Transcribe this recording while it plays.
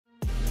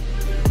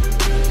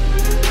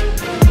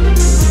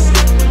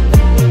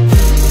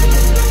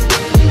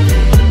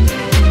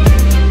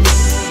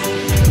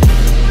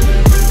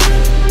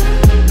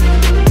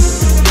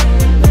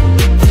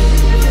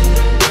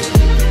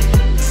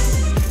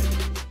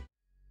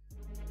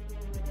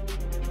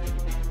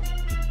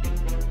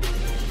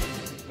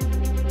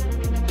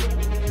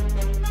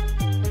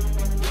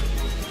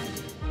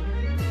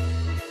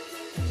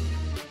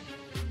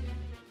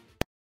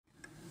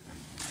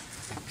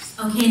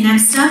Okay,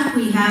 next up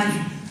we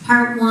have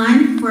part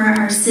one for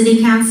our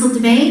city council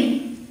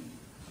debate.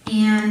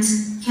 And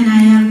can I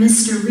have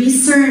Mr.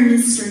 Reeser and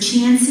Mr.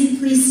 Chansey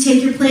please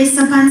take your place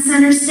up on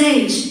center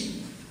stage?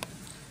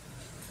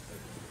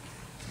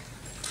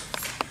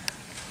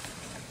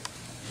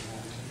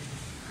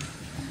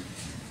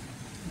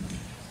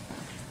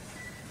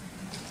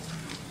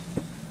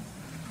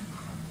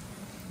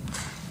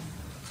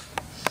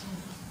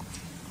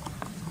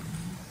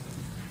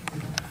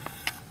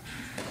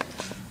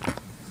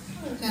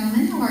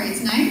 Gentlemen, how are you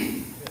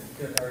tonight?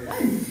 Good, how are you?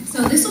 Good.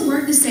 So this will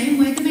work the same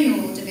way the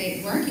mayoral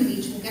debate worked. You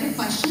each will get a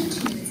question,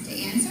 2 minutes to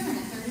answer, and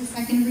a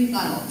 30-second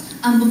rebuttal.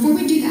 Before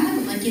we do that, I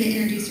would like you to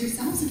introduce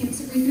yourselves and give us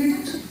a brief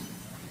introduction.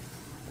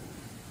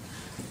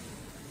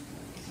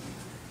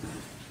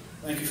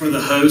 Thank you for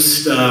the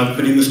host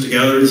putting this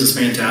together. This is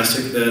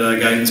fantastic that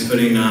Guyton's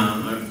putting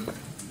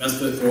best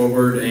foot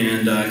forward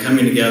and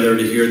coming together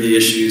to hear the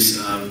issues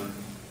straight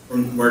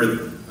from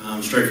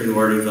the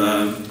word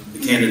of the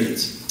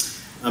candidates.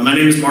 My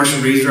name is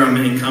Marshall Reeser. I'm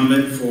an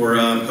incumbent for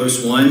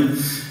Post 1.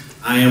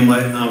 I am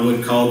what I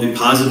would call the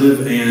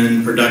positive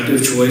and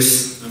productive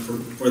choice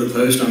for the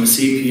post. I'm a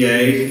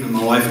CPA.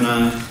 My wife and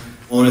I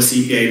own a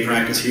CPA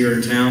practice here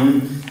in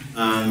town.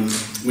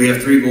 We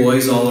have 3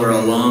 boys. All are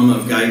alum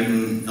of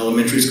Guyton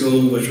Elementary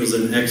School, which was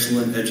an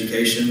excellent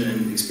education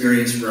and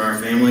experience for our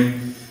family.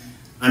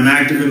 I'm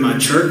active in my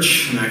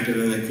church. I'm active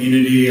in the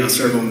community. I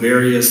serve on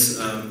various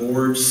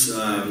boards,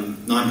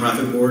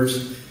 nonprofit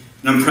boards.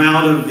 And I'm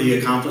proud of the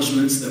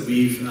accomplishments that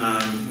we've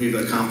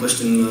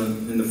accomplished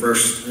in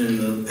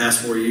the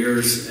past 4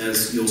 years,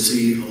 as you'll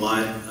see a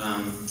lot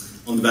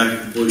on the back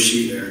of the blue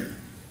sheet there.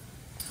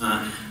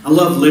 I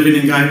love living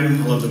in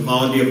Guyton. I love the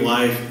quality of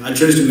life. I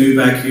chose to move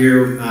back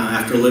here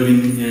after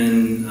living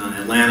in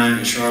Atlanta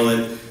and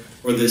Charlotte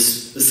for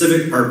this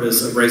specific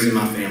purpose of raising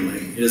my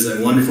family. It is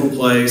a wonderful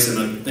place, and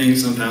I think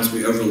sometimes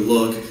we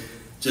overlook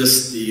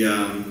just the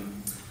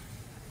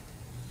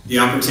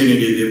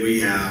opportunity that we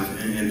have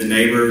and the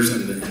neighbors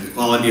and the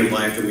quality of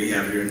life that we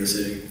have here in the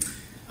city.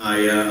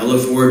 I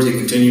look forward to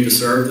continue to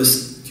serve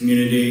this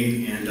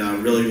community, and I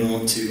really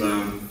want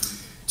to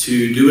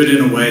do it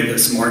in a way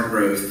that's smart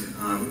growth.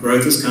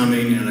 Growth is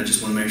coming, and I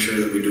just want to make sure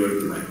that we do it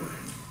the right way.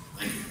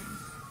 Thank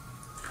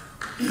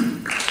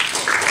you.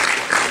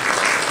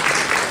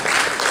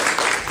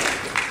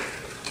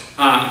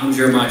 Hi, I'm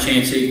Jeremiah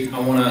Chansey. I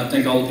want to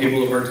thank all the people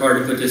that worked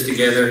hard to put this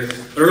together,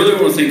 but I really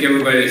want to thank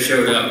everybody that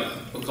showed up,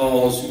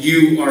 because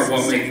you are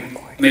what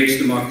makes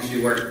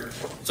democracy work.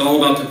 It's all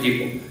about the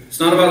people. It's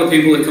not about the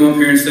people that come up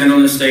here and stand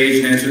on the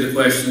stage and answer the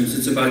questions.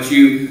 It's about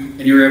you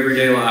and your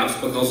everyday lives,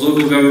 because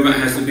local government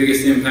has the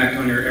biggest impact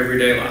on your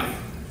everyday life.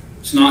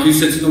 It's not who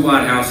sits in the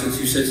White House, it's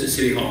who sits at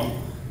City Hall.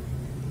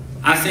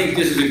 I think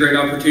this is a great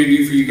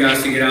opportunity for you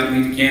guys to get out and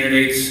meet the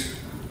candidates.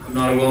 I'm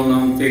not a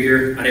well-known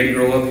figure. I didn't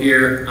grow up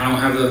here. I don't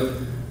have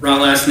the right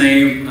last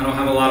name. I don't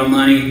have a lot of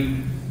money.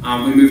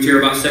 We moved here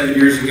about 7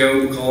 years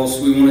ago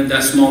because we wanted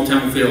that small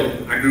town feel.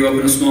 I grew up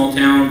in a small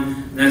town,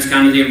 and that's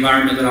kind of the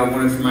environment that I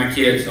wanted for my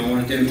kids. I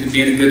wanted them to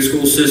be in a good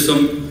school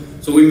system,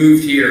 so we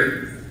moved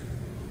here.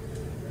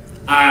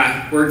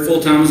 I worked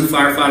full-time as a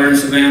firefighter in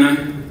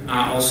Savannah.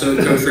 I also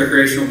coached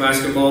recreational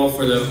basketball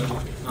for the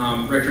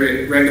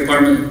rec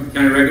department,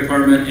 county rec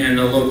department, and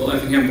the local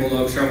Effingham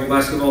Bulldogs travel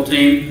basketball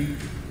team.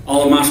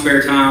 All of my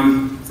spare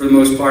time, for the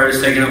most part, is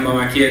taken up by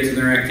my kids and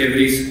their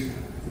activities.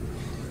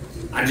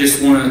 I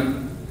just want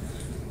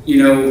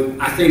to,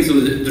 I think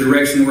the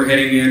direction we're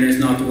heading in is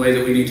not the way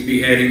that we need to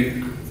be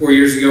heading. 4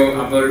 years ago,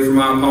 I voted for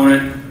my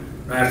opponent.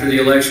 Right after the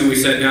election, we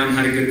sat down and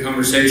had a good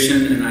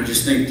conversation, and I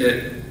just think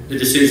that the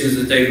decisions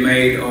that they've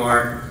made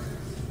are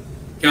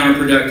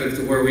counterproductive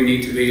to where we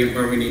need to be and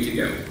where we need to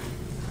go.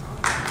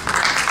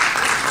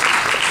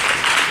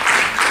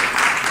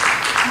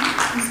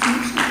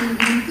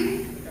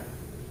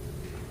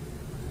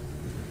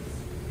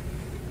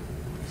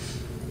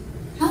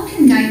 How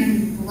can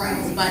Guyton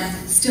grow but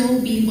still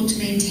be able to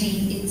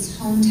maintain its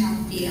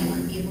hometown feel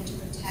and be able to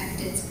protect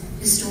its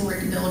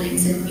historic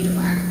buildings and beautiful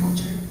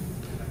agriculture?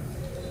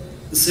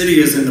 The city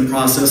is in the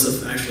process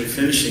of actually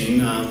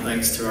finishing,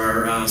 thanks to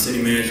our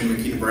city manager,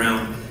 Makita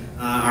Brown,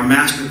 our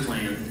master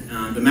plan.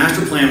 The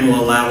master plan will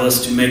allow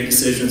us to make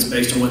decisions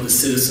based on what the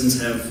citizens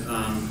have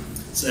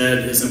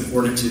said is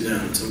important to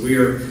them. So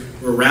we're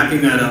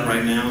wrapping that up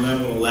right now. That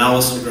will allow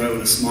us to grow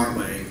in a smart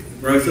way.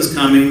 Growth is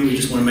coming. We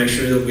just want to make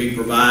sure that we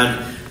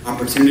provide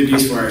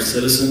opportunities for our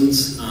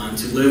citizens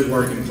to live,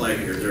 work, and play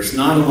here. There's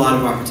not a lot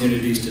of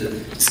opportunities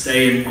to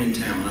stay in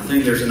town. I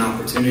think there's an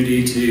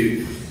opportunity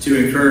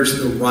to encourage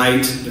the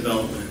right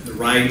development, the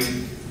right.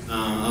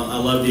 I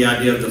love the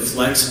idea of the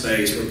flex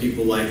space where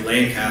people like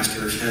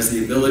Lancaster has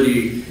the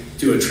ability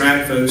to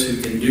attract folks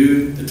who can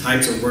do the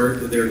types of work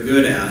that they're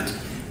good at,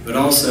 but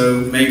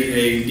also make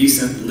a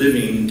decent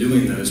living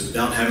doing those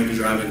without having to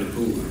drive into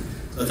Pooler.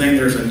 So I think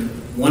there's a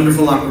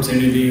wonderful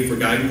opportunity for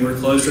Guyton. We're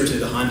closer to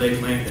the Hyundai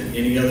plant than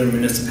any other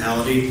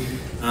municipality.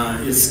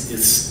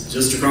 It's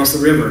just across the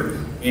river,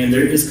 and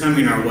it's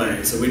coming our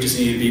way. So we just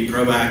need to be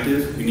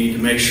proactive. We need to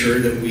make sure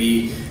that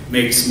we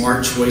make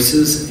smart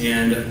choices,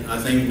 and I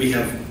think we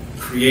have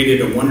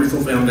created a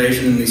wonderful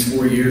foundation in these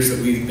 4 years that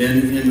we've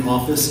been in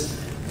office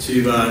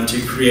to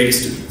create a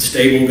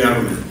stable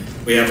government.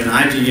 We have an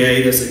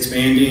IGA that's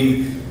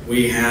expanding.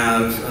 We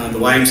have the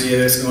YMCA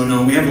that's going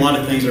on. We have a lot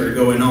of things that are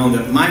going on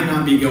that might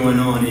not be going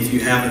on if you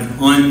have an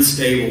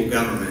unstable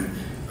government.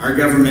 Our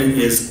government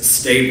is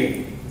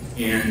stable,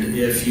 and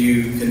if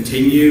you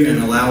continue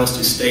and allow us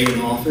to stay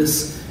in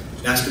office,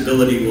 that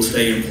stability will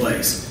stay in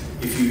place.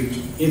 If you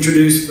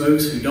introduce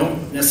folks who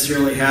don't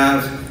necessarily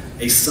have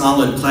a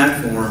solid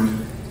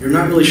platform, you're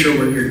not really sure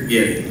what you're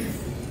getting.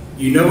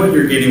 You know what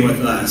you're getting with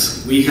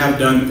us. We have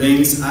done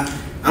things. I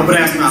would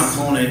ask my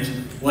opponent,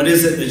 what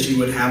is it that you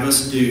would have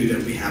us do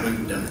that we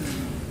haven't done?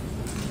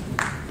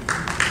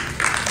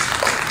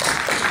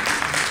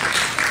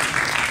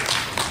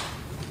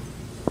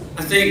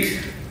 I think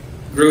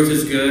growth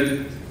is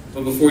good,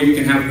 but before you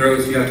can have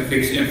growth, you have to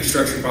fix the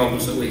infrastructure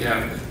problems that we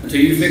have.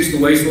 Until you fix the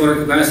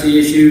wastewater capacity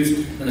issues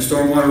and the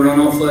stormwater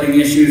runoff flooding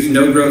issues,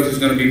 no growth is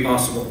going to be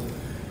possible.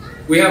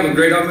 We have a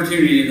great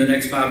opportunity in the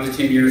next 5 to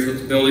 10 years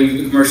with the buildings,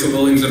 the commercial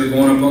buildings that are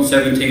going up on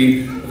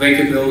 17, the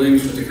vacant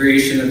buildings with the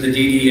creation of the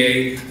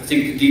DDA. I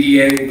think the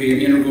DDA will be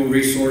an integral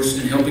resource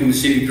in helping the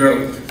city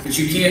grow. But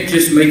you can't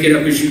just make it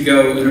up as you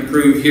go and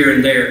approve here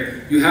and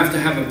there. You have to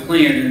have a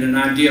plan and an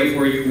idea of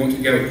where you want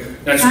to go.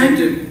 That's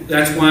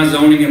why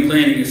zoning and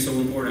planning is so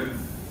important. All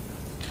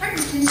right,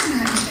 Mr. Kinsey,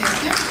 have to stay up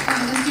there.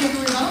 Let's get a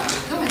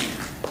rebuttal. Go ahead.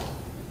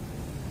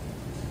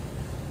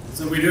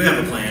 So we do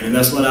have a plan, and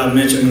that's what I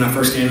mentioned when I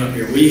first came up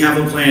here. We have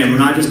a plan. We're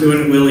not just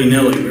doing it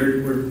willy-nilly.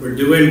 We're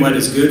doing what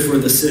is good for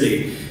the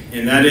city,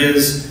 and that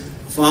is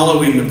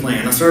following the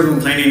plan. I served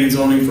in planning and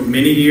zoning for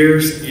many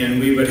years, and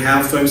we would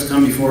have folks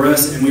come before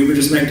us, and we would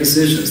just make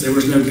decisions. There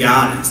was no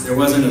guidance. There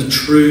wasn't a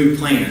true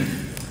plan.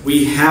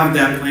 We have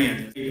that plan.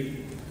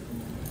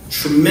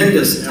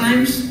 Tremendous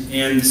efforts,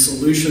 and the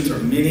solutions are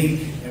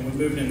many, and we're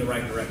moving in the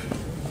right direction.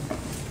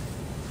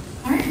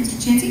 All right, Mr.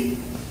 Chansey.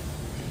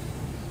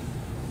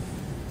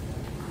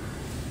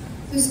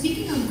 So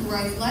speaking of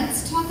growth,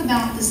 let's talk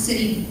about the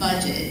city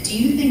budget. Do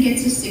you think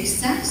it's a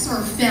success or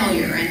a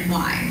failure, and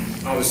why?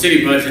 Oh, the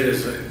city budget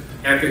is an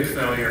epic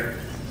failure.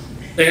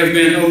 They have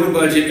been over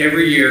budget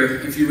every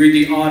year. If you read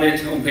the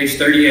audit on page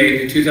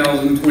 38, the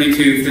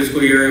 2022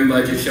 fiscal year end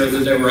budget shows that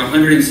they were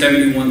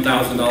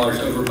 $171,000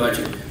 over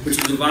budget, which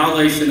is a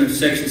violation of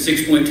section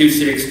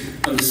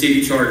 6.26 of the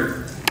city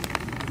charter.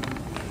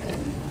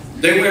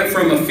 They went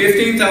from a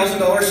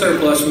 $15,000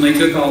 surplus when they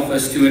took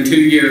office to, in 2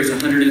 years, a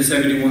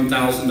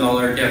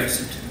 $171,000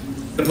 deficit.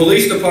 The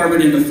police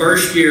department in the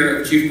first year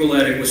of Chief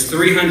Poletic was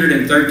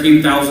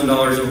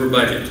 $313,000 over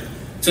budget.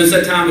 Since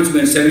that time, it's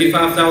been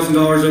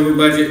 $75,000 over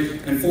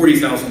budget and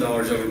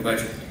 $40,000 over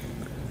budget.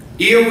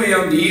 The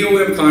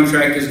EOM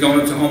contract has gone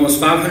up to almost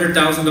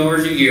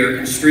 $500,000 a year,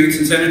 and streets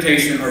and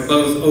sanitation are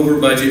both over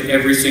budget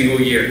every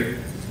single year.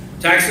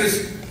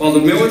 Taxes, while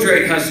the millage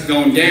rate has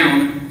gone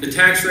down, the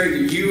tax rate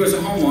that you as a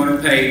homeowner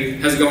pay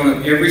has gone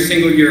up every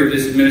single year of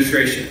this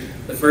administration.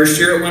 The first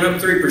year it went up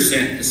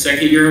 3%, the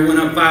second year it went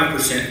up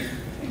 5%.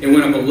 It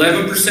went up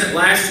 11%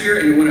 last year,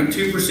 and it went up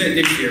 2%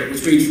 this year,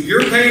 which means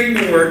you're paying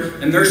more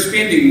and they're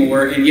spending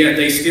more, and yet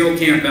they still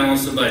can't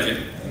balance the budget.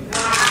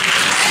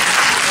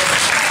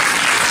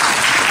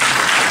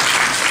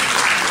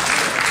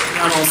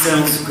 That all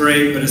sounds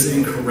great, but it's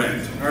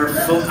incorrect.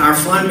 Our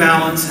fund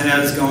balance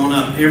has gone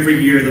up every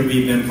year that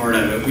we've been part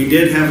of it. We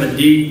did have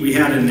we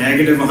had a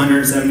negative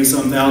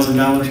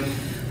 $170,000,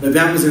 but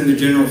that was in the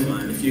general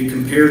fund. If you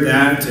compare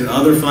that to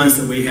other funds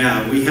that we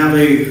have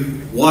a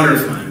water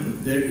fund.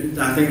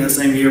 I think that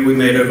same year we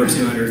made over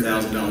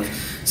 $200,000.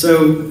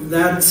 So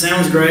that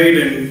sounds great,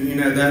 and you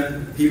know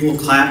that people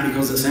clap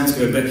because it sounds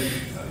good. But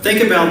think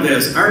about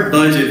this: our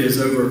budget is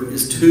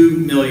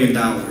 $2 million.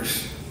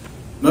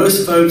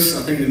 Most folks,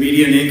 I think the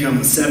median income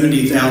is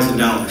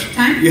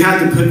 $70,000. You have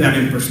to put that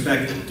in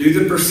perspective. Do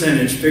the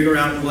percentage, figure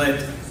out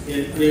what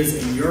it is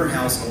in your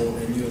household,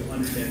 and you'll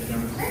understand the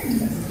number.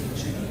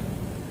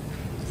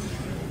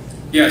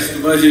 Yes, the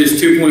budget is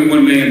 $2.1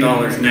 million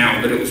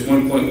now, but it was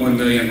 $1.1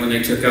 million when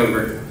they took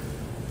over.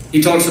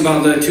 He talks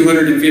about the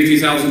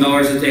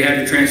 $250,000 that they had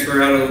to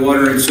transfer out of the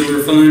water and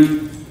sewer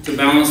fund to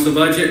balance the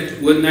budget.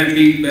 Wouldn't that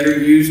be better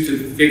used to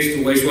fix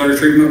the wastewater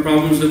treatment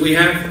problems that we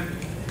have?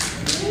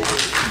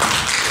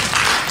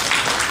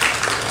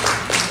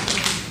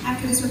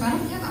 After this rebuttal,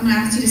 yeah, I'm going to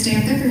ask you to stay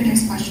up there for your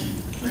next question.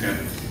 Okay.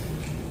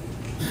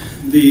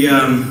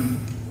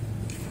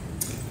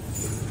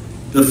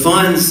 The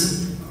funds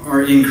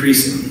are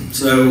increasing.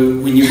 So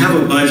when you have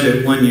a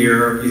budget one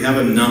year, you have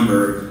a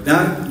number,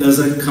 that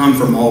doesn't come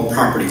from all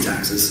property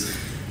taxes.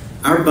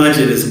 Our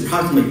budget is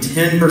approximately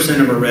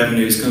 10% of our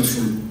revenues comes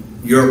from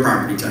your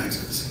property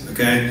taxes,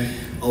 okay?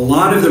 A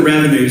lot of the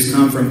revenues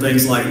come from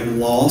things like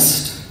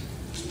lost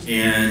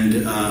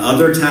and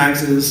other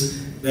taxes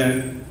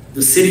that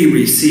the city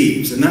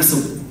receives, and that's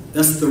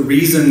the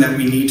reason that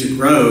we need to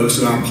grow,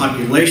 so our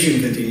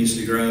population continues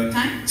to grow,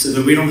 so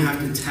that we don't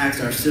have to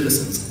tax our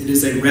citizens. It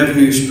is a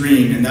revenue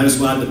stream, and that is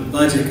why the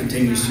budget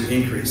continues to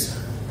increase.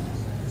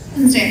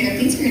 And stay up there,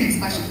 please, for your next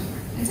question.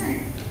 That's all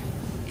right.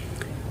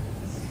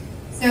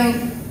 So,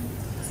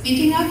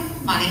 speaking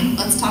of money,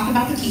 let's talk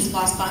about the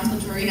T-SPLOST funds,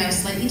 which were,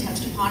 slightly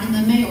touched upon in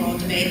the mayoral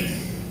debate.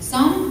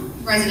 Some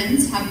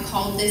residents have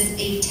called this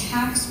a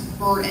tax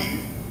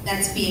burden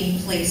that's being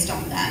placed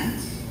on them.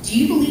 Do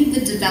you believe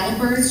the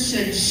developers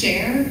should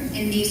share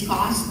in these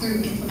costs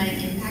through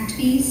implementing impact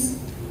fees?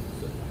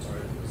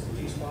 Sorry,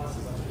 T-SPLOST?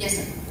 Yes,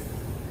 sir.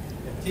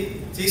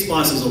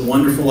 T-SPLOST is a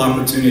wonderful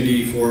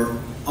opportunity for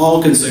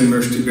all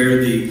consumers to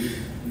bear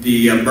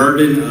the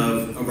burden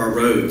of our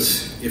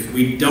roads. If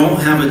we don't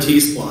have a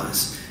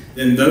T-SPLOST,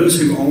 then those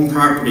who own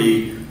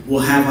property will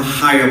have a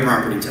higher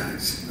property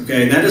tax.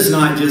 Okay, that is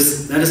not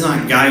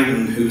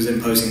Guyton who's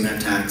imposing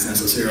that tax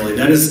necessarily.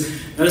 That is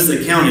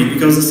the county,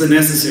 because it's a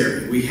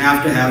necessary. We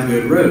have to have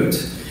good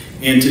roads.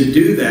 And to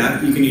do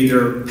that, you can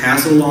either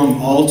pass it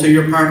along all to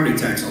your property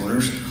tax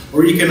owners,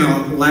 or you can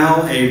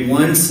allow a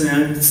 1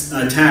 cent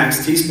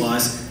tax,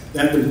 T-SPLOST,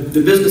 that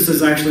the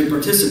businesses actually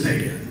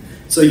participate in.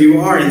 So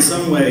you are, in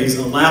some ways,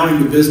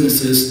 allowing the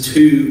businesses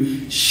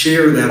to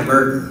share that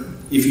burden.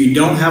 If you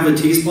don't have a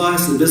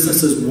T-SPLOST, the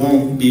businesses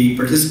won't be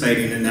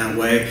participating in that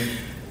way.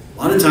 A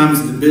lot of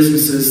times the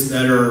businesses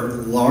that are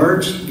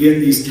large get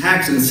these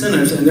tax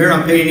incentives and they're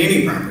not paying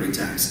any property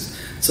taxes.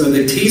 So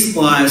the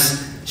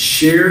T-SPLOST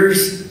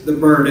shares the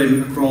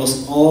burden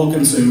across all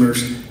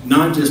consumers,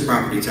 not just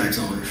property tax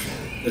owners.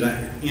 Did I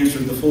answer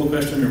the full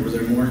question, or was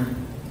there more?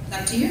 It's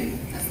up to you.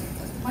 That's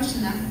the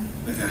question now.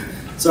 Okay.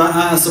 So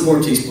I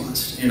support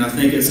T-SPLOST, and I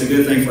think it's a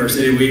good thing for our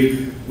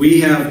city.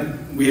 We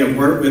have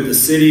worked with the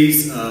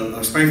cities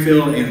of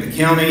Springfield and the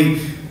county,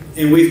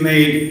 and we've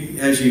made,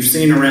 as you've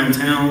seen around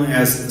town,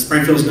 as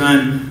Springfield's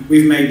done,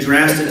 we've made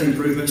drastic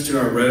improvements to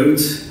our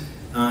roads.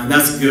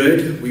 That's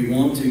good. We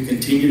want to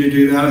continue to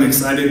do that. I'm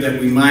excited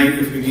that we might,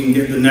 if we can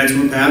get the next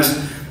one passed,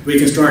 we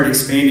can start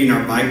expanding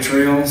our bike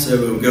trail, so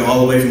we'll go all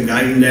the way from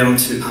Guyton down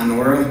to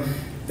Mayoral.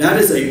 That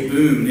is a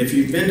boom. If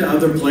you've been to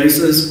other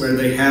places where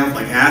they have,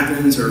 like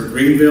Athens or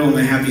Greenville, and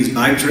they have these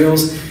bike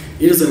trails,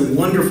 it is a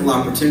wonderful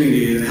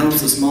opportunity. It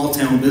helps the small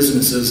town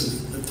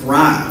businesses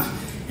thrive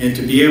and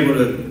to be able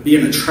to be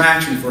an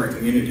attraction for our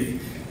community.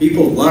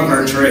 People love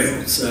our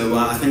trail, so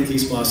I think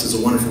T-SPLOST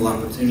is a wonderful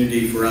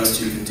opportunity for us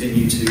to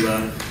continue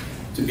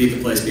to be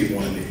the place people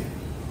want to be.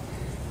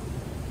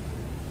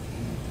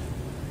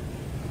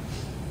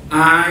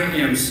 I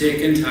am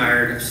sick and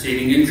tired of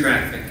sitting in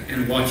traffic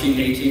and watching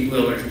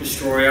 18-wheelers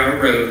destroy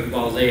our road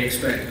while they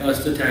expect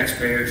us, the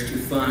taxpayers, to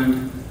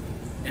fund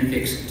and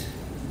fix it.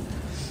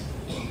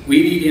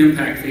 We need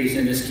impact fees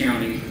in this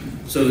county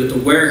so that the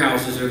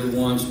warehouses are the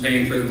ones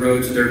paying for the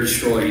roads that they're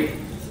destroying.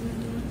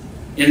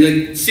 In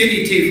the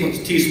city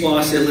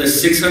T-SPLOST, it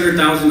lists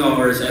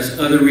 $600,000 as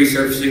other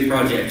resurfacing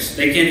projects.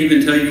 They can't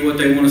even tell you what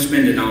they want to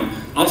spend it on.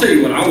 I'll tell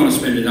you what I want to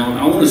spend it on.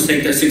 I want to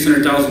take that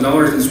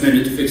 $600,000 and spend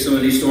it to fix some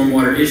of these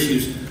stormwater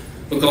issues,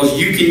 because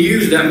you can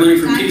use that money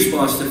from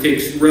T-SPLOST to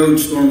fix road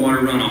stormwater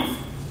runoff.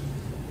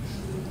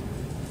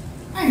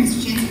 All right,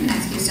 Mr. Chancellor, I'm going to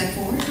ask you to step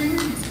forward for your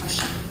next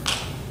question.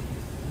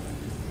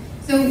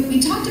 So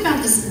we talked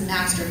about this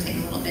master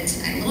plan a little bit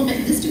tonight, a little bit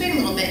in this debate, a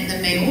little bit in the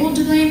mayoral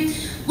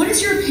debate. What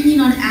is your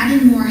opinion on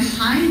adding more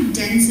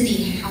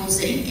high-density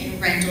housing in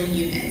rental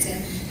units,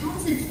 and how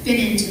does it fit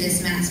into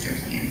this master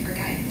plan for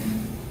Guyton?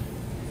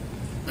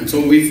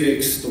 Until we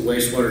fix the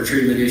wastewater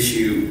treatment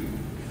issue,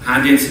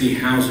 high-density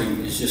housing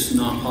is just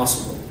not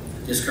possible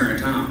at this current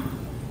time.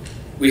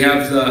 We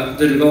have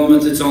the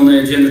development that's on the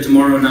agenda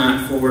tomorrow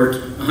night for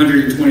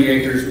 120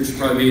 acres, which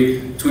will probably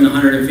be between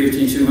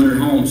 150 and 200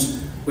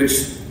 homes,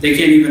 which they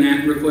can't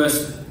even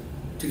request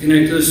to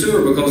connect to the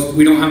sewer because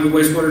we don't have the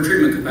wastewater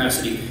treatment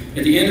capacity.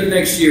 At the end of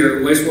next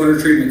year,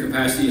 wastewater treatment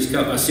capacity is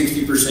cut by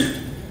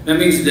 60%. That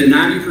means the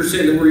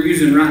 90% that we're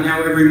using right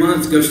now every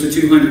month goes to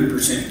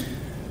 200%.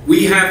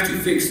 We have to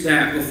fix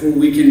that before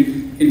we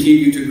can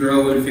continue to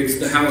grow and fix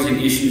the housing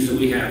issues that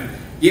we have.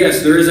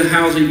 Yes, there is a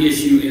housing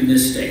issue in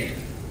this state.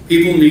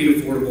 People need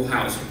affordable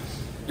housing.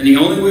 And the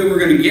only way we're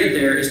going to get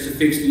there is to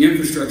fix the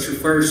infrastructure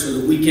first so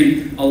that we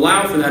can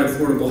allow for that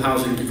affordable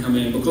housing to come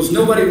in, because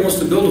nobody wants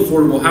to build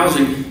affordable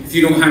housing if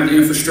you don't have the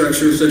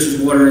infrastructure such as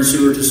water and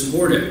sewer to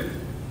support it.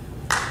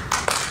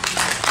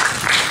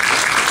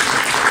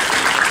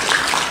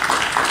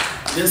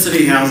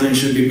 Density housing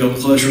should be built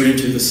closer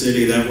into the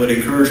city. That would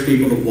encourage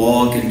people to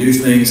walk and do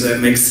things that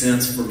make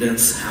sense for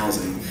dense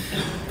housing.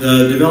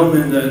 The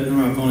development that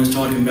our opponent is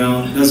talking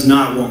about does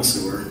not want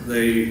sewer.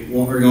 They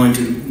are going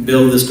to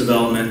build this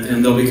development,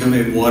 and they'll become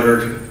a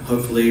water,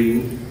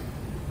 hopefully,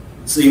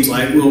 seems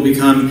like will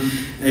become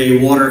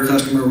a water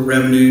customer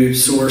revenue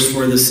source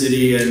for the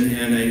city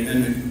and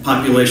a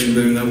population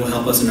boom that will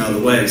help us in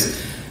other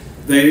ways.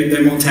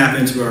 They won't tap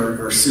into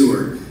our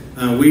sewer.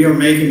 We are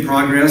making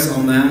progress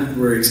on that.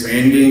 We're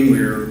expanding.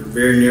 We're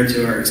very near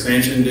to our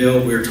expansion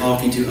deal. We're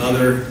talking to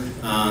other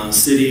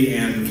city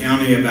and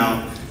county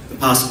about the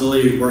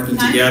possibility of working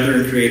together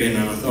and creating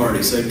an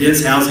authority. So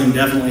dense housing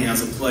definitely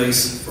has a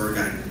place for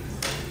Guyton.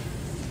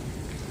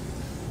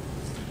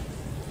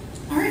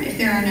 All right, if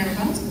there are no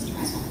rebuttals, Mr.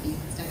 Rice,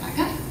 step back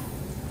up.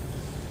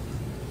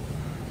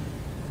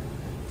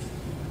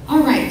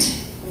 All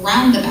right,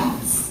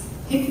 roundabouts.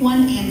 Pick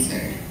one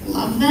answer.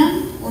 love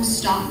them or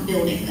stop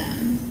building them?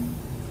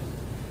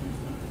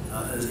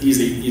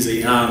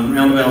 Easy.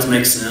 Roundabouts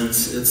make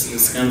sense.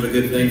 It's kind of a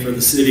good thing for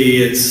the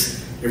city.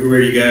 It's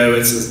everywhere you go.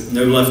 It's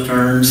no left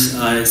turns.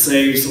 It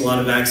saves a lot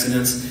of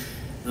accidents.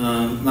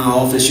 My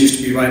office used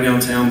to be right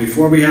downtown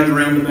before we had the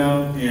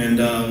roundabout, and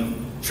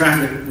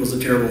traffic was a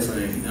terrible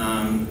thing.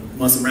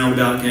 Once the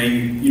roundabout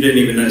came, you didn't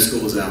even know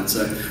school was out.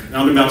 So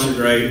roundabouts are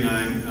great,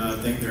 and I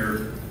think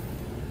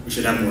we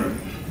should have more of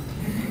them.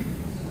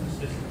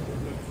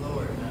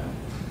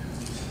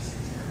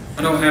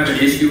 I don't have an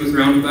issue with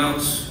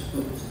roundabouts,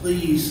 but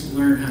please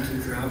learn how to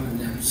drive in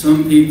them.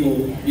 Some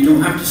people, you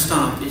don't have to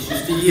stop, it's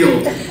just a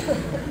yield.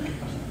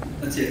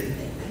 That's it.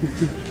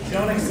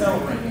 Don't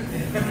accelerate.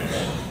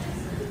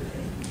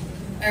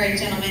 All right,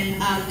 gentlemen,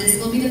 this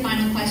will be the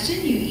final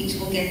question. You each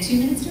will get 2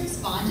 minutes to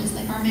respond, just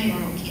like our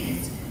mayoral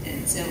candidates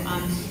did. So,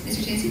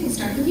 Mr. Chancey, we'll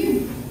start with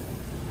you.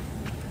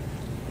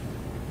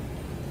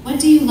 What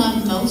do you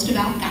love most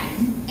about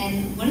Guyton,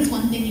 and what is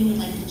one thing you would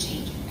like to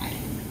change in Guyton?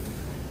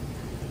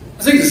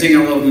 I think the thing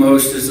I love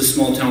most is the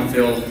small town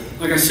feel.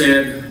 Like I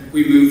said,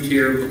 we moved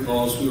here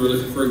because we were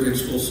looking for a good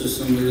school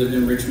system. We lived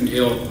in Richmond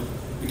Hill.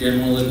 We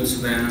didn't want to live in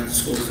Savannah. The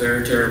schools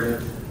there are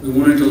terrible. We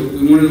wanted to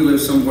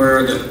live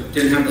somewhere that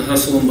didn't have the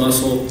hustle and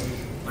bustle,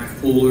 like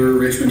Pooler,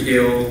 Richmond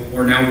Hill,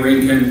 or now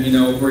Rincon,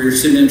 where you're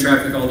sitting in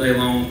traffic all day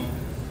long.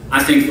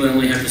 I thankfully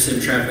only have to sit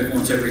in traffic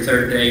once every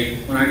third day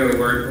when I go to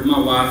work, but my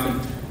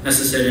wife has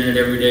to sit in it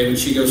every day when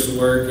she goes to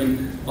work,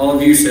 and all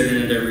of you sit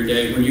in it every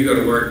day when you go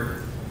to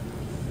work.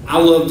 I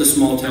love the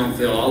small town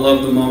feel. I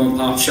love the mom and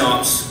pop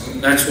shops.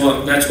 That's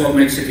what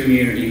makes a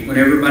community. When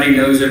everybody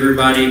knows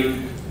everybody,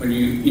 when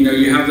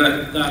you have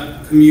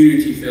that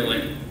community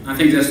feeling. I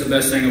think that's the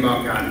best thing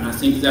about Guyton. I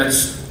think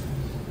that's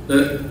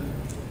the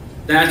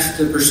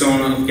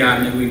persona of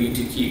Guyton that we need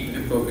to keep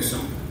and focus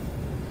on.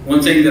 One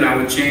thing that I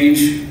would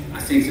change, I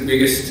think the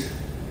biggest,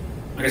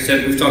 like I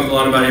said, we've talked a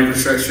lot about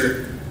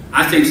infrastructure.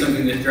 I think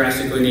something that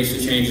drastically needs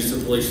to change is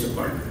the police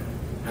department.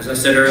 As I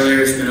said earlier,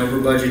 it's been over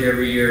budget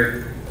every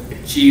year. The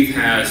chief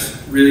has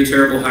really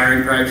terrible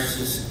hiring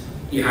practices.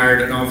 He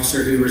hired an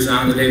officer who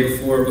resigned the day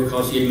before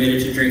because he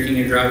admitted to drinking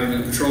and driving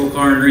in a patrol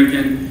car in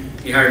Rincon.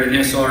 He hired an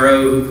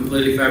SRO who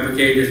completely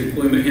fabricated his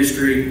employment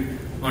history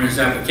on his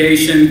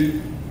application.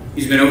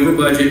 He's been over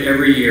budget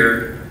every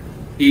year.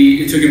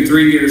 It took him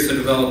 3 years to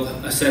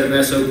develop a set of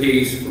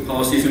SOPs for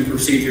policies and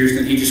procedures,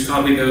 and he just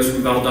copied those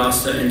from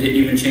Valdosta and didn't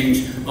even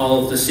change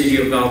all of the city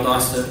of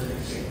Valdosta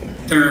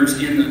terms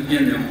in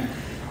them.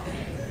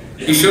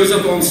 He shows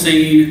up on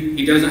scene.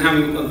 He doesn't have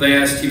a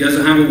vest. He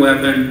doesn't have a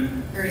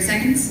weapon. 30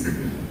 seconds.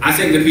 I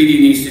think the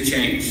PD needs to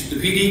change. The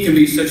PD can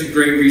be such a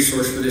great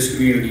resource for this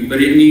community, but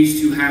it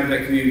needs to have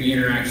that community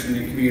interaction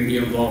and community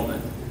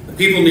involvement. The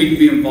people need to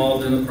be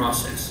involved in the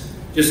process,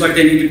 just like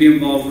they need to be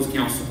involved with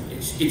council.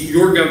 It's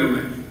your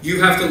government.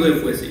 You have to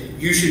live with it.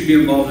 You should be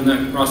involved in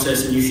that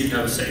process, and you should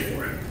have a say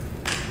for it.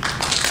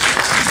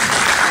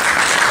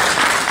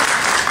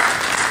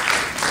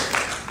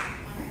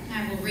 All right,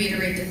 I will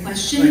reiterate the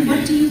question.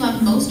 What do you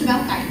love most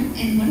about Guyton,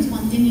 and what is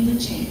one thing you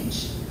would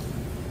change?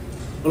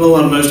 What I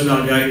love most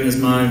about Guyton is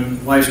my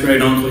wife's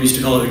great uncle used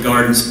to call it a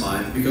garden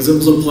spot, because it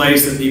was a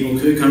place that people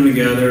could come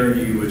together.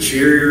 You would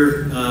share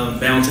your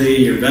bounty,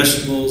 your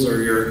vegetables,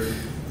 or your,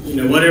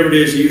 whatever it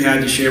is you had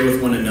to share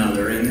with one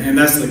another. And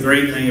that's the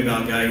great thing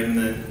about Guyton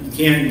that you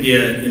can't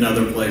get in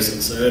other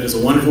places. So it is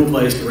a wonderful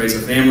place to raise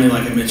a family,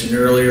 like I mentioned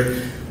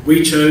earlier.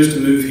 We chose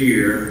to move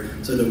here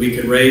so that we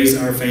could raise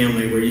our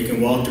family where you can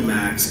walk to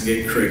Max and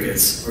get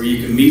crickets, or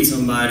you can meet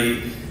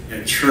somebody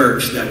at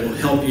church that will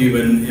help you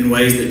in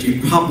ways that you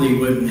probably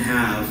wouldn't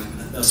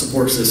have a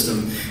support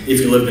system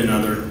if you lived in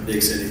other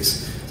big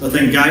cities. So I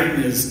think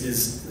Guyton is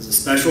a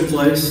special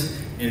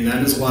place, and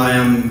that is why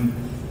I'm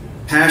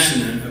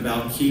passionate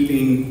about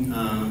keeping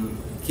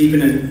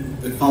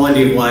the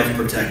quality of life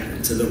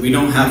protected, so that we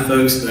don't have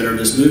folks that are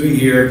just moving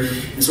here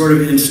and sort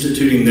of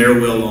instituting their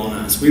will on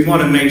us. We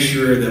want to make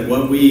sure that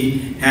what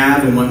we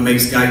have and what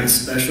makes Guyton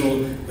special,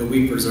 that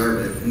we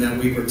preserve it and that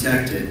we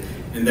protect it,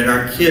 and that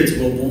our kids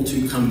will want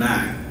to come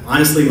back.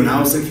 Honestly, when I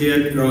was a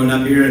kid growing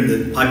up here and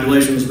the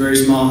population was very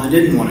small, I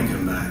didn't want to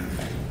come back.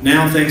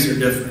 Now things are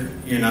different,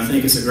 and I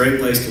think it's a great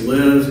place to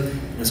live,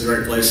 and it's a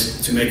great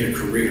place to make a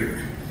career.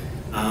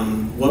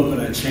 What would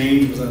I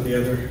change? Was that the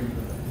other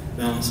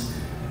balance?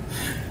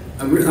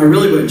 I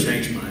really wouldn't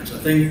change much. I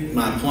think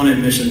my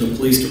opponent mentioned the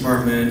police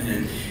department,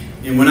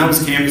 and when I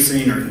was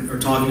canvassing or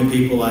talking to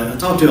people, I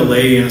talked to a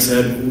lady and I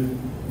said,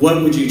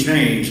 what would you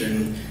change?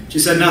 And she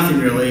said nothing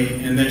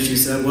really, and then she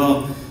said,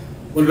 well,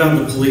 what about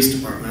the police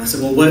department? I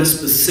said, well, what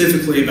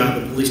specifically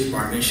about the police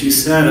department? She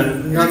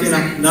said,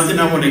 nothing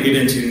I want to get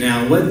into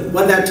now.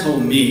 What that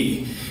told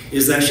me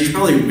is that she's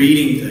probably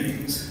reading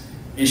things,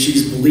 and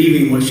she's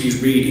believing what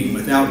she's reading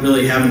without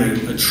really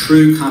having a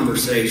true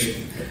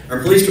conversation. Our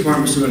police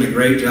department's doing a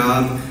great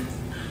job.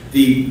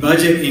 The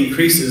budget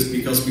increases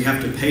because we have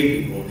to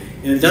pay people,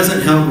 and it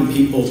doesn't help when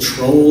people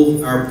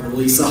troll our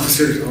police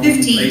officers on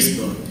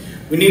Facebook.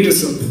 We need to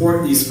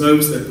support these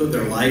folks that put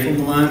their life on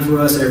the line for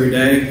us every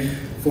day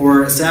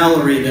for a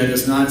salary that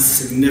is not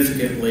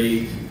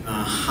significantly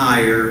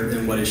higher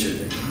than what it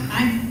should be.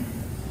 Aye.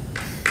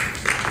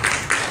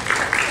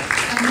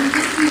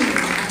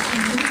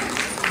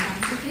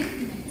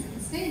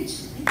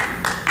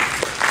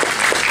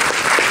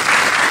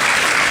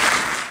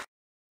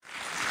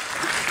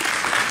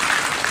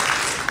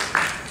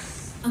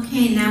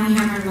 Okay, now we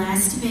have our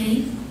last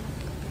debate.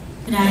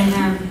 Could I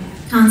have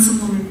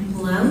Councilwoman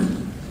Below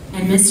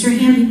and Mr.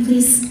 Hamby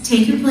please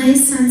take your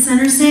place on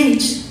center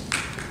stage?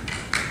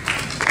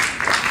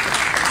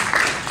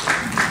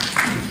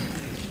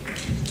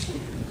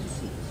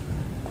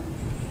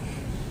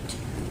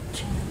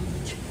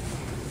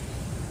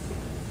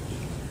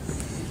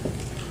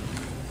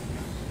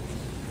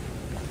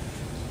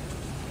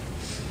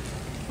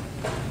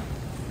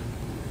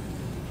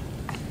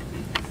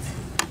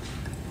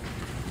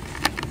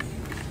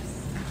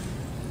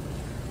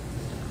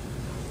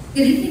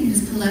 Good evening,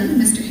 Ms. Pillow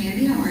and Mr.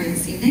 Handy. How are you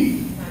this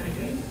evening?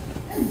 Good.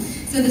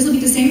 So this will be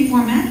the same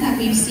format that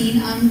we've seen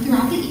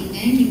throughout the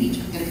evening. You each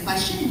will get a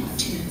question, you'll have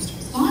 2 minutes to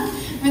respond,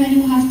 and then you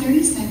will have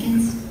 30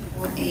 seconds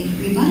for a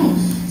rebuttal.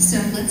 So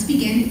let's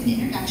begin with an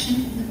introduction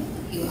from the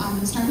both of you.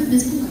 We'll start with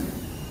Ms. Pillow.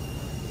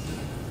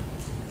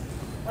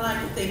 I'd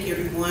like to thank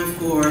everyone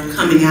for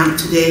coming out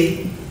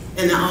today,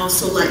 and I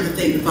also like to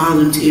thank the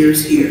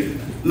volunteers here.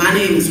 My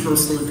name is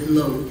Ursula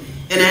Pillow,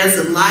 and as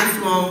a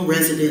lifelong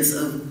resident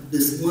of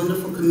this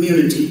wonderful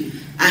community,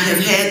 I have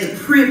had the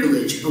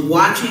privilege of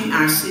watching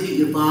our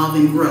city evolve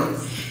and grow.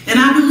 And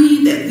I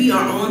believe that we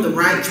are on the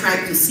right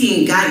track to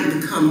seeing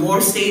Guyton become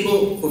more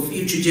stable for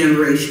future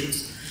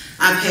generations.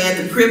 I've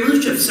had the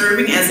privilege of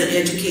serving as an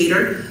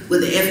educator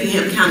with the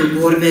Effingham County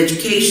Board of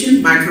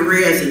Education. My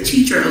career as a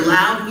teacher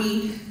allowed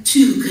me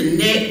to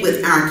connect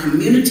with our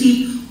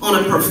community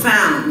on a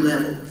profound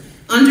level,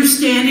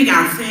 understanding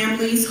our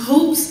families'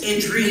 hopes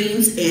and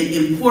dreams and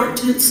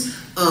importance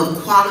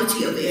of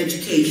quality of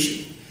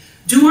education.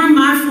 During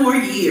my 4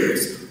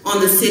 years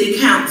on the City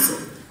Council,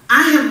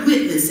 I have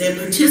witnessed and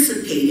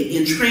participated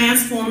in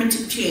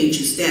transformative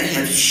changes that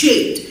have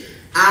shaped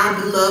our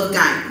beloved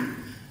Guyton.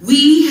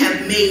 We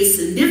have made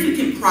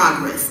significant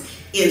progress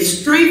in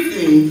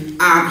strengthening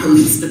our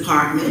police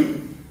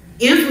department,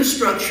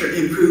 infrastructure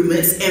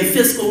improvements, and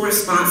fiscal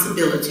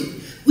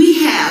responsibility.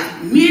 We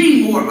have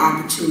many more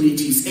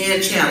opportunities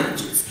and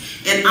challenges,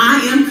 and I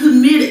am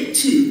committed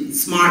to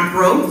smart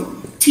growth,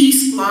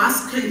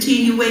 T-SPLOS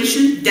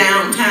continuation,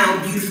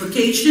 downtown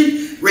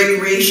beautification,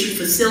 recreation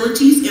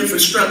facilities,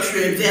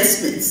 infrastructure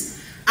investments.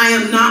 I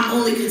am not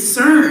only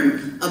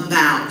concerned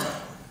about,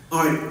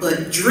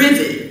 but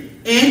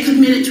driven and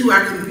committed to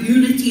our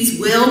community's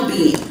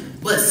well-being,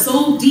 but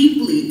so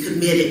deeply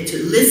committed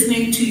to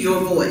listening to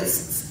your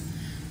voices.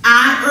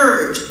 I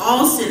urge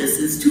all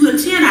citizens to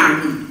attend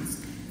our meetings,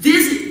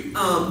 visit,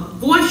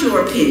 voice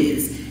your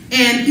opinions,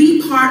 and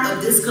be part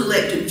of this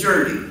collective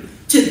journey.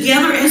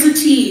 Together as a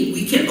team,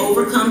 we can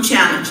overcome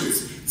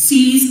challenges,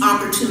 seize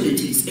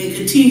opportunities, and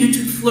continue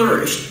to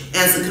flourish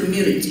as a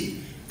community.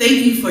 Thank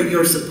you for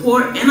your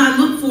support, and I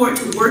look forward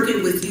to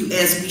working with you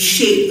as we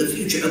shape the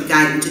future of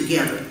Guyton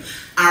together.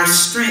 Our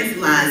strength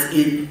lies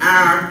in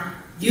our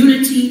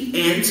unity,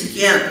 and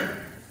together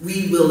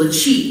we will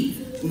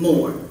achieve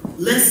more.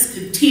 Let's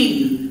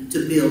continue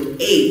to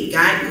build a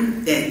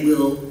Guyton that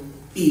will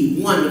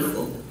be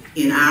wonderful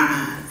in our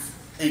eyes.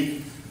 Thank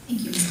you.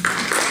 Thank you.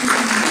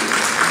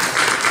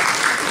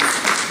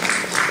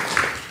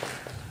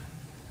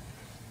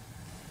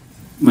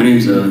 My name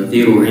is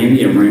Theodore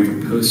Hamby. I'm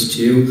running for Post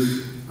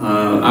 2.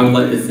 I would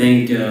like to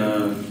thank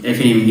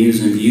Effingham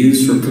News and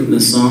Views for putting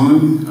this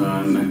on,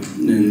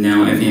 and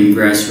now Effingham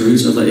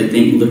Grassroots. I'd like to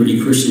thank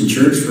Liberty Christian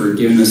Church for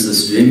giving us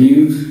this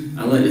venue.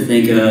 I'd like to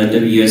thank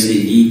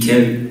WSAV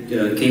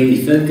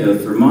Kaylee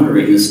Fedka for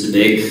moderating this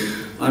debate.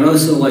 I'd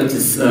also like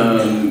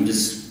to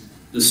just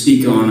to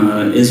speak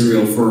on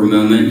Israel for a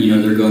moment. You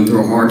know, they're going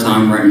through a hard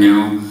time right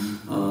now.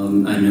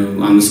 I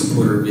know I'm a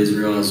supporter of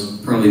Israel, as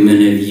probably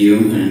many of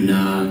you,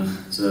 and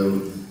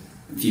so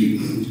if you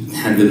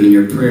have them in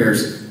your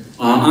prayers.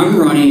 I'm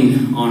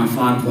running on a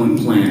 5-point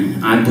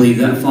plan. I believe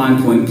that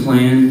 5-point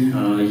plan,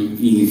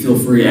 you can feel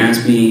free to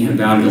ask me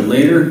about it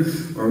later,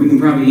 or we can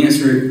probably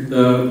answer it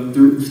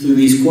through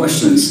these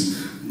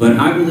questions. But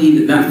I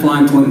believe that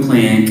 5-point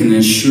plan can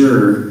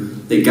ensure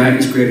that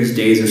Guyton's greatest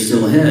days are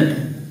still ahead.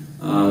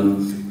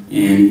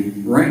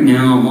 And right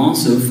now I'm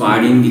also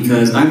fighting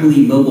because I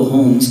believe mobile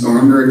homes are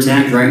under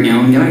attack right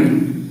now in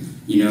Guyton.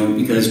 You know,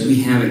 because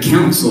we have a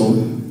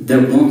council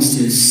that wants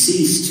to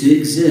cease to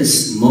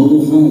exist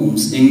mobile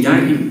homes in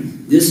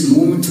Guyton. This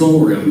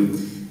moratorium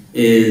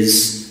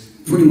is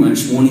pretty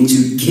much wanting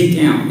to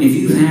kick out. If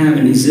you have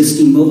an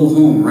existing mobile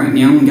home right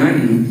now in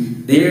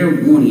Guyton, they're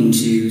wanting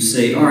to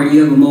say, all right,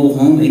 you have a mobile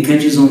home, it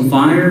catches on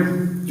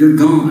fire, you're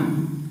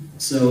gone.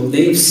 So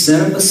they've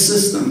set up a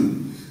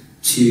system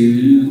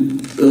to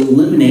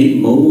eliminate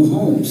mobile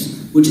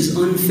homes, which is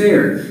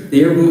unfair.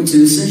 They want to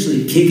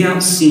essentially kick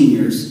out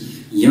seniors,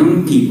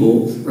 young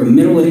people, or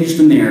middle-aged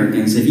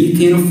Americans. If you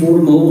can't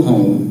afford a mobile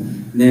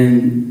home,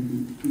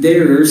 then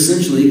they're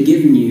essentially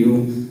giving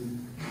you,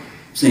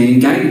 saying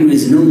Guyton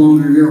is no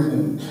longer your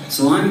home.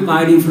 So I'm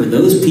fighting for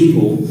those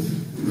people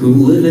who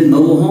live in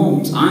mobile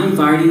homes. I'm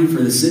fighting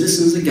for the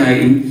citizens of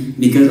Guyton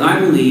because I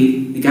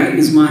believe that Guyton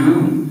is my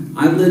home.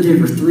 I've lived here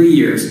for 3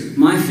 years.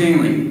 My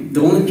family,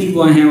 the only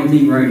people I have with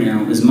me right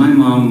now is my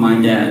mom and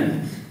my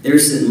dad. They're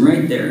sitting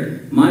right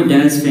there. My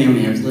dad's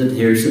family has lived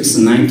here since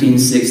the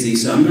 1960s,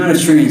 so I'm not a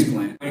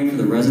transplant. I'm fighting for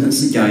the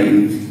residents of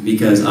Guyton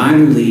because I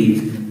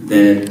believe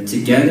that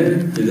together,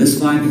 through this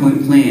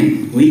 5-point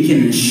plan, we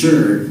can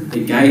ensure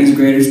that Guyton's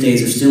greater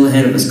days are still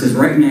ahead of us, because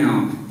right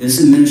now,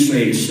 this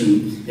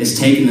administration is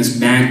taking us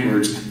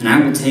backwards, and I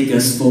will take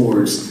us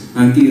forwards.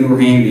 I'm Theodore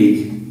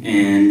Hamby,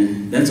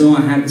 and that's all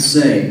I have to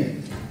say.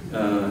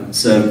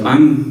 So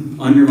I'm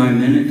under my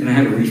minute. Can I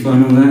have a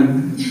refund on that?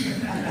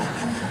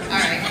 All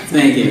right.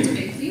 Thank you.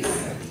 Debate, please.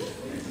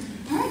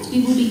 All right,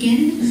 we will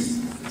begin.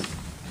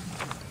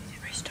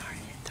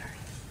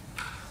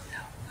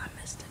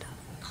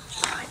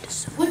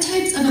 What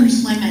types of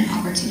employment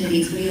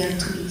opportunities would you like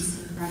to be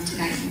brought to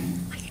Guyton?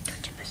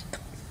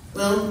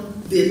 Well,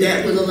 then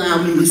that would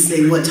allow me to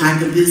say what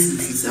type of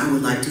businesses I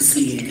would like to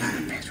see in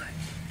Guyton.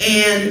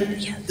 And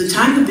the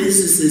type of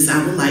businesses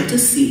I would like to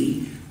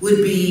see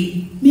would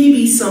be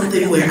maybe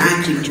something where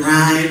I could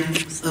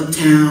drive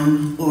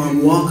uptown or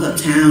walk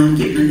uptown,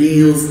 get my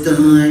nails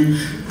done.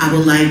 I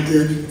would like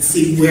to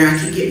see where I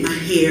could get my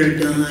hair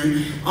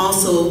done.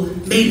 Also,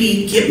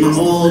 maybe get my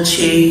oil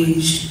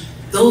changed.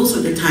 Those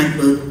are the type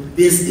of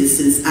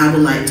businesses I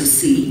would like to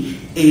see,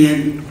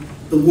 and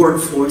the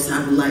workforce I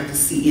would like to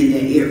see in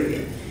that area.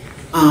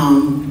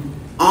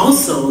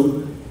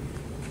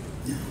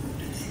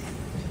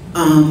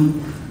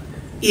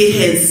 It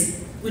has,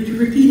 would you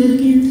repeat it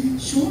again?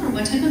 Sure.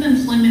 What type of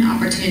employment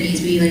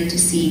opportunities would you like to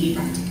see be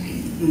brought to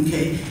Guyton?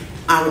 Okay.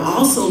 I would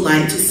also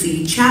like to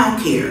see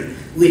childcare,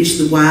 which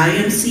the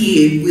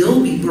YMCA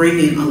will be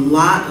bringing a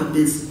lot of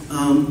this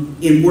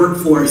in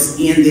workforce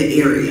in the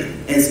area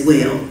as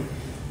well.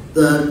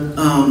 The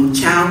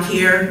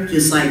childcare,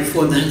 just like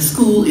for the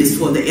school, is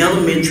for the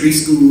elementary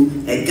school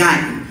at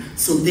Guyton.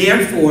 So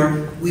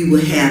therefore, we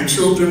will have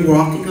children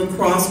walking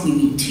across. We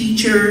need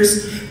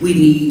teachers. We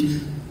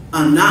need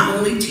not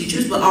only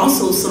teachers, but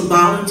also some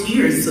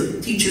volunteers,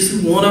 so teachers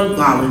who want to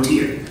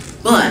volunteer.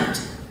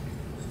 But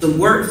the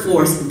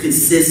workforce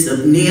consists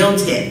of nail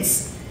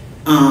techs,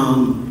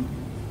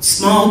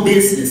 small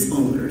business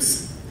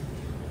owners,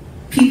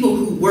 people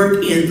who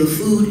work in the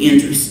food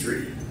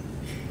industry,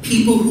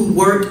 people who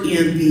work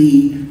in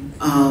the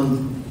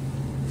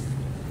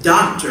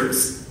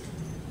doctors,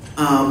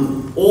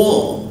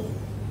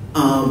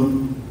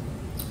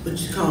 what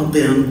you call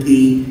them,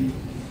 the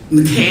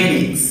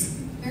mechanics.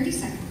 30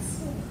 seconds.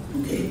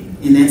 Okay,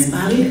 and that's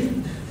about it.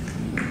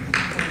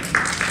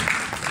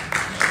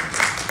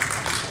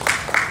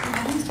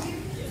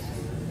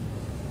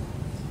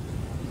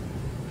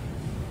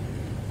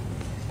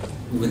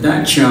 With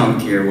that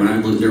child care, when I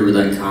looked over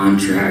that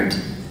contract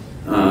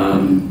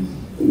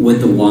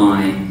with the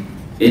Y,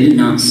 it did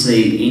not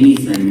say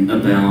anything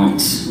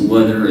about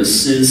whether us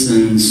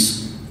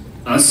citizens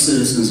of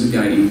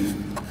Guyton,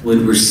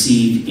 would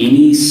receive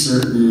any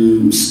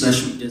certain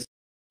special discount.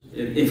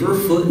 If we're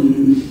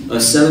footing a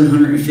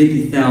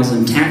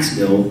 $750,000 tax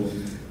bill,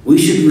 we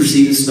should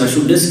receive a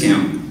special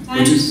discount,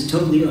 which is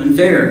totally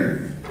unfair.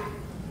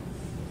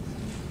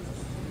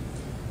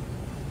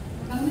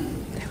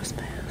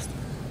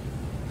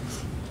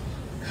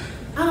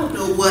 I don't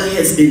know what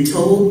has been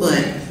told,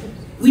 but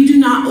we do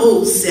not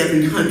owe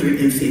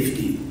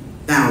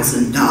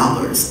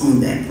 $750,000 on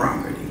that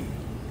property.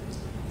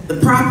 The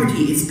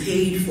property is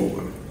paid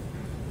for.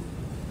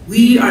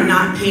 We are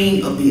not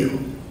paying a bill.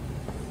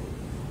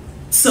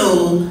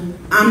 So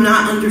I'm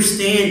not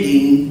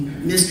understanding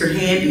Mr.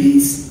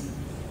 Hamby's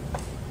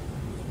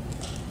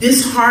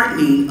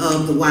disheartening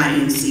of the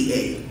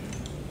YMCA.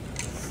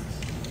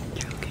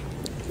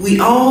 We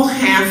all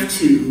have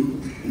to,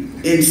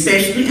 and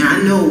especially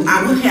I know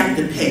I would have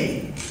to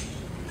pay.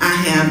 I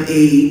have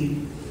a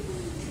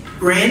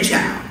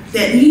grandchild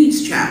that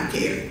needs child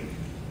care.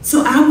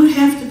 So I would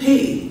have to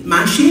pay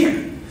my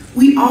share.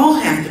 We all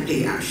have to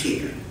pay our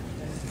share.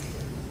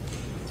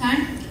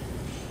 Time?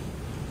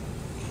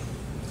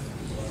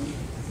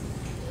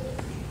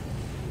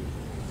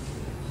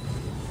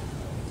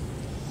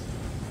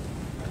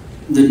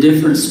 The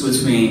difference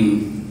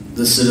between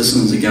the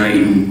citizens of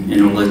Guyton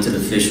and elected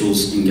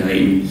officials in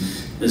Guyton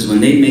is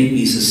when they make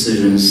these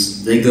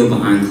decisions, they go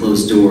behind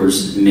closed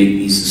doors and make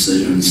these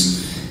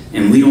decisions.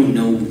 And we don't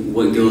know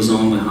what goes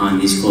on behind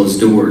these closed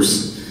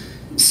doors.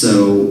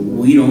 So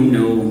we don't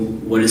know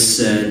what is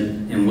said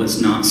and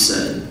what's not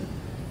said.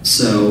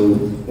 So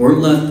we're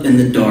left in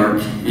the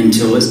dark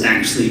until it's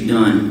actually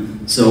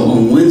done. So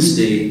on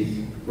Wednesday,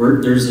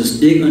 there's this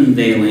big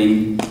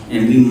unveiling,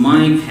 and we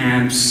might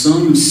have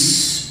some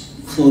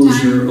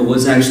closure of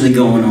what's actually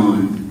going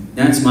on.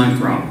 That's my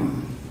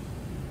problem.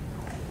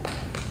 All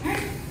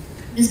right.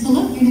 Ms.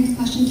 Bullock, your next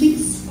question,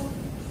 please.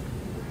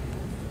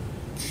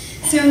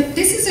 So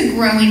this is a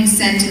growing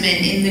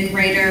sentiment in the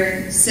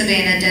greater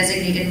Savannah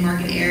designated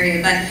market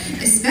area, but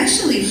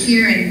especially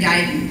here in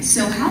Guyton.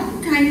 So how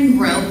can Guyton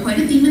grow, quite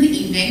a theme of the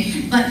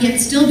evening, but yet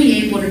still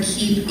be able to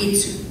keep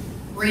its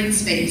green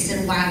space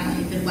and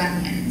wildlife and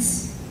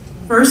wetlands?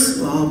 First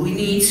of all, we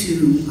need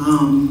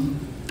to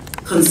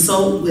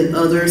consult with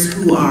others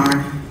who are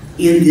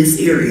in this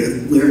area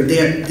where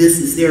this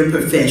is their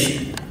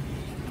profession.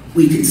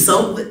 We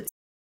consult with.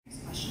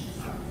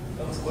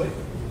 That was quick.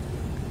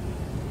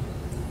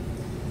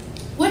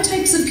 What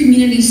types of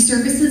community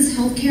services,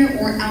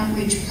 healthcare, or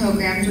outreach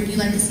programs would you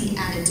like to see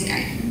added to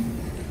Guyton?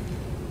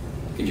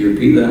 Could you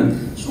repeat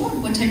that? Sure.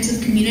 What types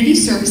of community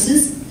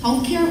services,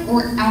 healthcare,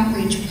 or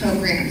outreach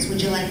programs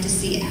would you like to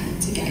see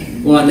added to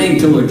Guyton? Well, I think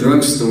Pillar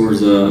Drugstore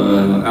is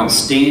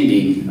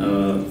outstanding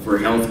for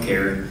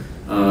healthcare.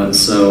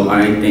 So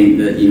I think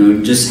that, you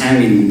know, just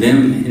having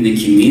them in the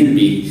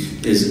community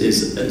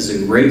is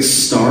a great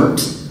start.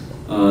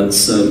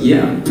 So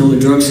yeah, Pillar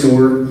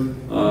Drugstore,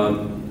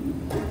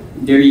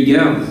 there you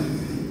go.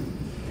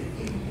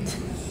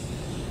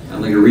 I'd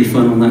like a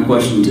refund on that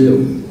question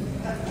too.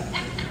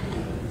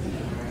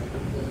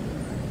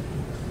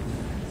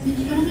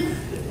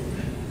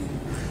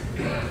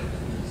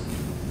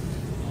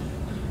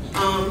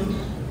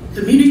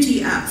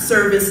 Community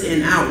service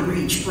and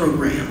outreach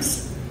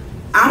programs.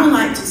 I would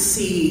like to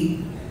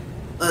see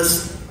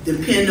us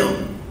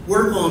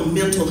work on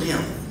mental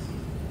health.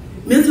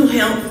 Mental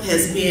health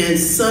has been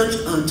such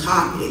a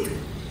topic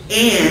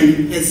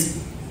and has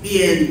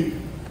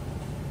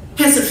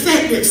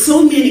affected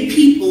so many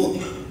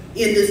people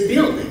in this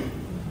building.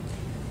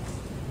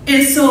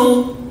 And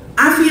so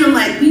I feel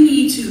like we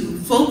need to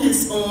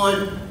focus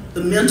on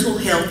the mental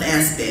health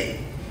aspect.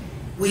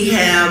 We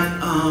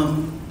have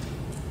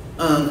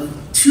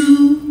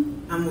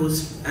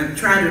I'm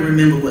trying to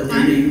remember what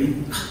their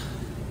name is.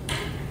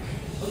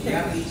 Okay,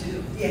 me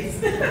too.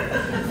 Yes.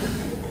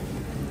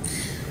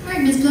 All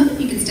right, Ms. Plum, if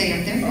you could stay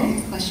up there for the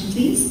next question,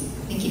 please.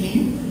 Thank you,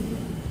 ma'am.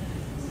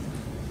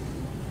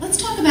 Let's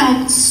talk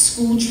about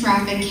school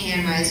traffic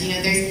cameras. You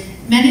know, there's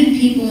many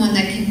people in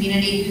the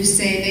community who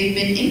say they've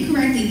been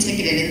incorrectly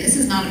ticketed, and this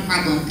is not a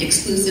problem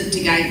exclusive to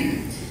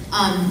Guyton.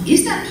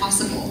 Is that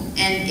possible?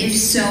 And if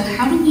so,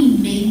 how do we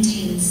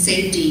maintain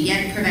safety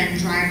yet prevent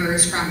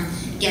drivers from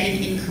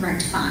getting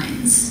incorrect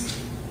fines?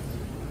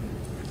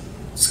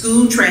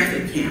 School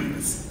traffic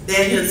cameras.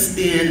 That has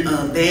been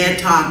a bad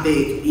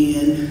topic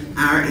in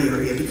our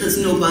area because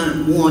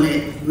nobody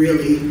wanted,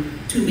 really,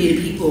 too many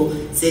people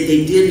said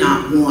they did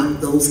not want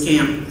those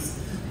cameras.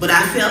 But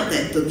I felt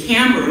that the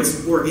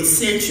cameras were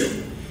essential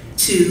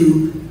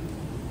to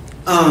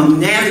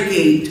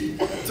navigate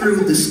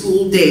through the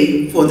school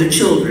day for the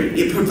children.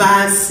 It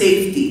provides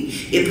safety.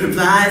 It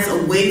provides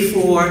a way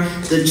for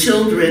the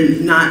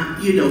children not,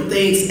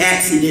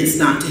 accidents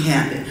not to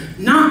happen.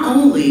 Not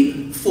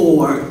only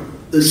for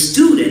the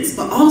students,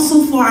 but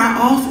also for our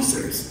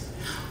officers.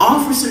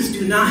 Officers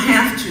do not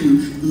have to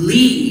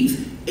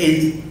leave,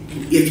 and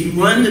if you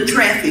run the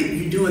traffic,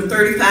 you're doing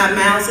 35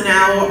 miles an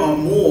hour or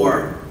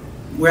more,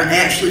 we're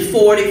actually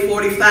 40,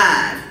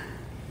 45,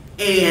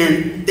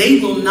 and they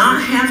will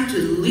not have to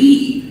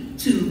leave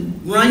to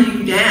run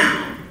you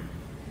down,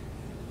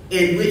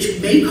 and which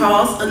may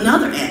cause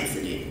another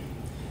accident.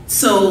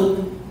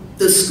 So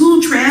the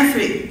school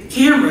traffic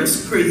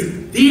cameras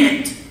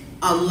prevent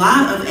a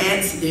lot of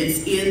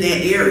accidents in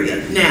that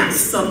area. Now,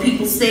 some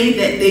people say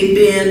that they've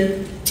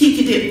been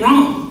ticketed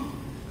wrong.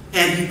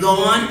 Have you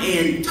gone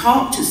and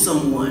talked to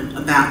someone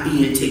about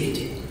being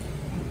ticketed?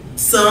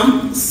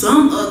 Some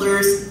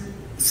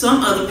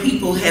other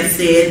people have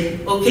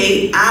said,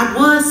 okay, I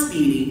was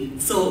speeding,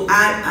 so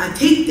I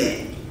take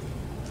that.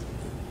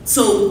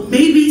 So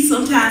maybe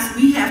sometimes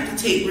we have to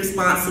take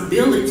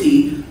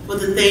responsibility for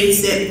the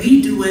things that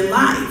we do in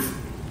life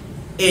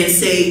and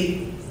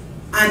say,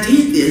 I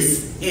did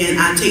this and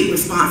I take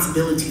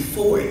responsibility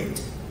for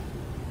it.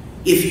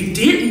 If you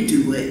didn't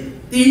do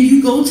it, then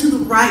you go to the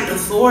right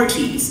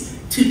authorities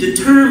to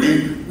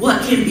determine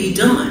what can be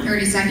done.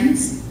 30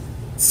 seconds.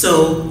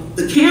 So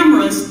the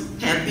cameras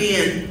have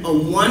been a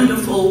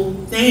wonderful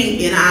thing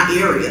in our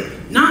area,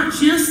 not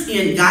just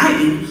in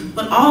Guyton,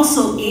 but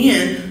also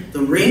in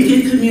the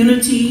Rankin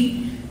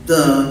community,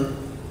 the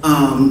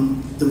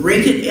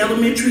Rankin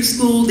Elementary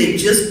School. They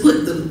just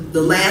put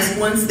the last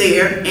ones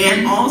there,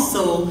 and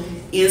also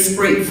in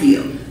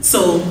Springfield.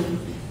 So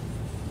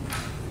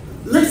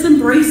let's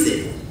embrace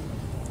it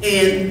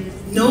and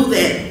know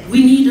that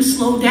we need to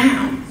slow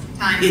down.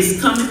 Time. It's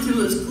coming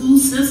through a school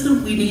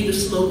system, we need to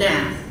slow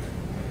down.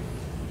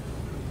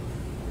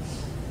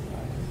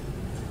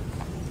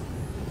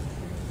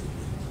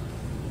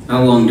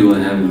 How long do I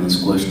have on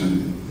this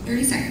question?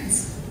 30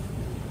 seconds.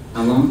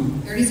 How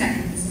long? 30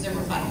 seconds. This is a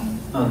rebuttal.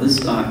 Oh,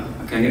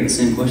 can I get the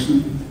same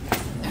question?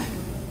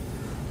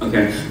 No.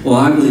 Okay. Well,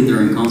 I believe they're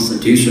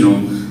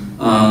unconstitutional.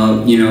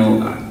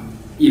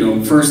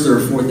 First they're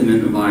a Fourth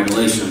Amendment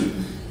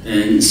violation,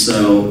 and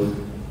so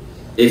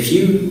if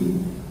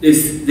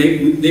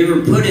they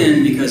were put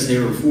in because they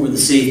were for the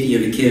safety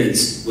of the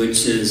kids,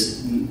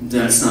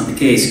 that's not the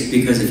case,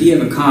 because if you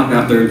have a cop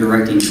out there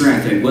directing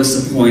traffic, what's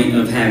the point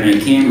of having a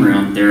camera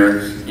out there?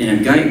 And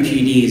if Guyton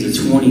PD is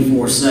a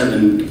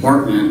 24/7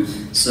 department,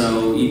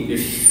 so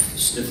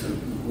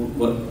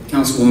what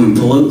Councilwoman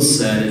Pelote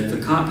said, if the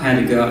cop had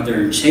to go out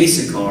there and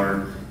chase a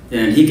car,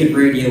 then he could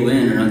radio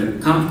in another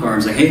cop car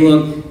and say, hey,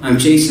 look, I'm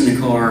chasing a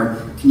car.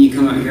 Can you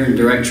come out here and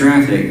direct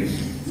traffic?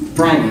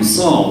 Problem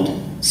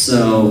solved.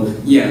 So,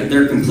 yeah,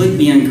 they're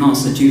completely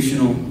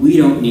unconstitutional. We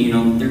don't need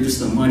them. They're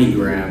just a money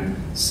grab.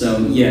 So,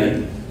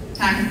 yeah.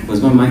 Time.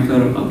 Was my mic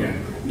cut off? Okay.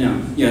 No.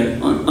 Yeah,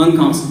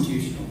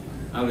 unconstitutional.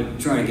 I would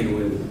try to get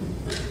away with it.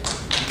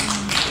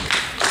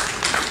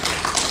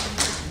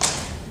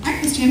 All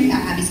right, Ms. Champion,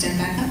 I'll have you stand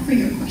back up for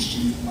your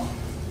question.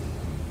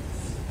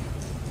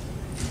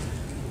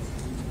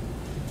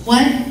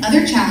 What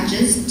other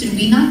challenges did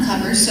we not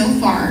cover so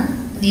far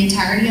in the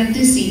entirety of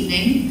this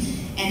evening,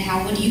 and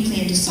how would you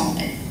plan to solve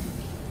it?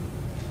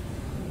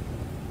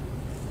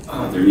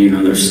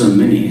 There's so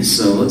many.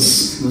 So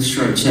let's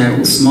try to chat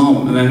with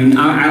small. I mean,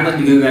 I'd like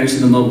to go back to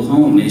the mobile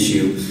home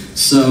issue.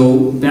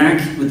 So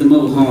back with the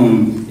mobile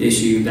home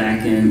issue,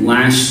 back in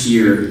last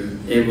year,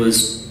 they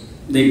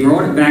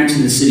brought it back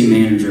to the city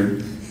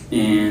manager,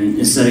 and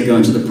instead of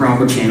going to the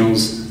proper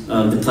channels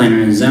of the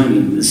planner and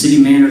zoning, the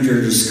city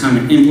manager just kind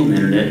of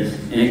implemented it,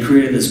 and it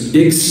created this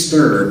big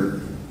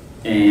stir.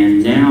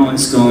 And now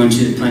it's going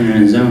to the planner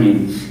and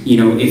zoning. You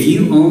know, if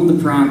you own the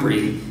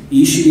property,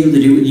 you should be able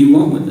to do what you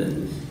want with it.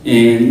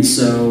 And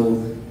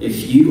so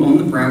if you own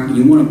the property,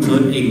 you want to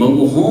put a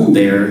mobile home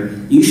there,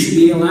 you should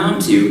be allowed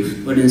to.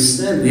 But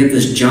instead, we have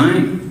this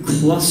giant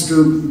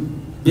cluster,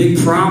 big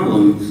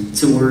problem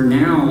to where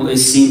now it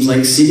seems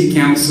like city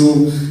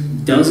council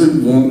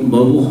doesn't want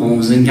mobile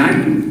homes in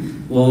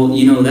Guyton. Well,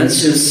 you know,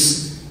 that's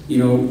just, you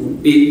know,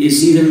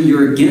 it's either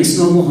you're against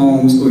mobile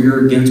homes or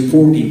you're against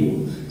poor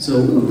people.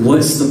 So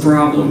what's the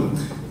problem?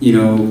 You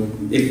know,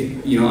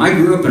 I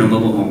grew up in a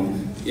mobile home.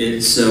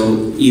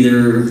 So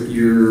either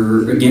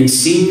you're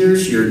against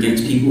seniors, you're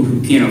against people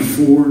who can't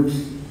afford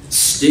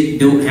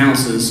stick-built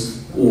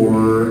houses,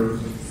 or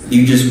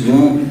you just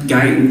want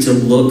Guyton to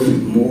look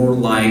more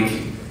like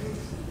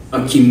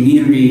a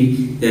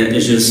community that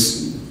is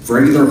just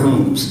regular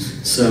homes.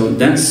 So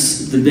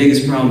that's the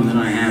biggest problem that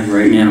I have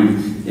right now,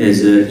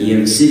 is that you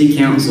have a city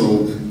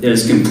council that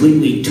is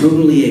completely,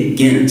 totally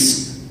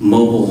against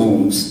mobile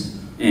homes.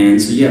 And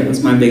so yeah,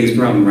 that's my biggest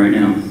problem right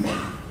now.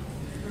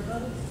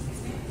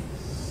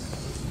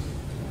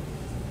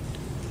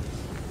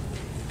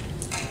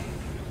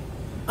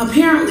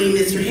 Apparently,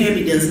 Mr.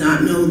 Hamby does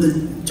not know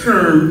the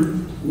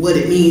term, what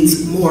it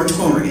means,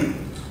 moratorium.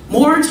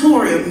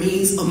 Moratorium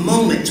means a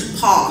moment to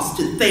pause,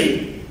 to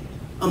think,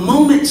 a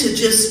moment to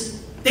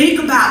just think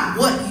about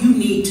what you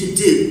need to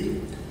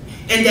do.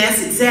 And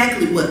that's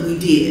exactly what we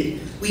did.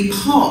 We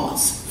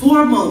paused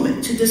for a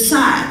moment to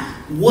decide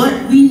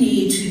what we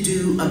need to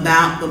do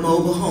about the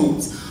mobile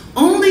homes.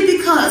 Only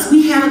because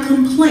we had a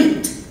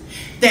complaint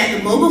that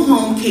the mobile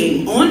home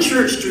came on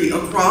Church Street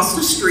across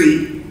the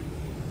street,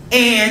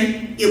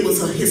 and it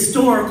was a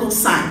historical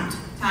site.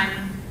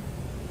 Time.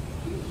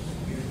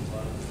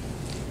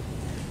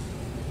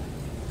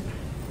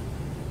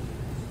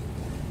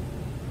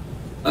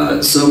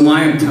 So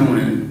my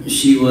opponent,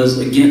 she was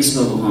against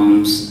mobile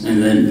homes,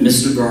 and then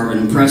Mr.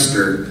 Garvin pressed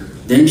her.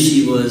 Then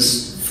she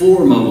was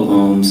for mobile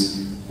homes,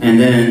 and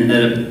then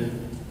at a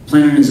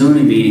planner and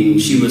zoning meeting,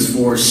 she was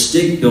for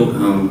stick-built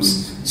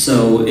homes.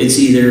 So it's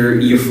either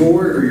you're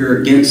for it or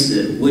you're against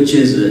it. Which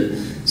is it?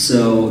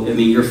 So I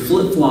mean, you're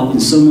flip-flopping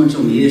so much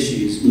on the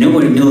issues.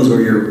 Nobody knows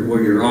where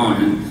you're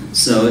on.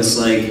 So it's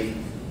like,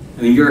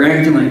 I mean, you're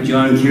acting like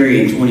John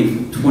Kerry in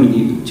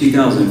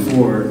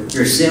 2004.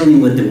 You're sailing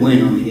with the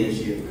wind on the issue.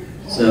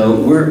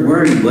 So where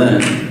are you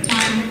at?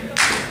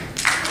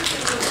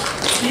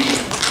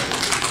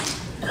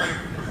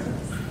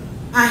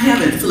 I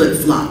haven't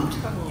flip-flopped.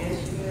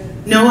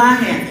 No, I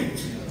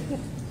haven't.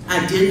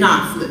 I did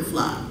not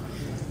flip-flop.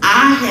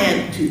 I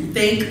had to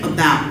think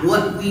about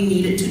what we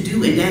needed to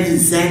do, and that's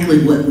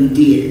exactly what we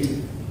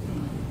did.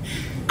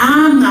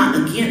 I'm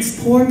not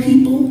against poor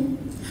people.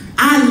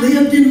 I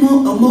lived in a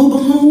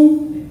mobile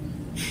home.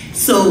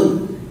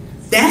 So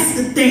that's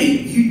the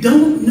thing. You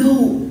don't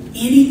know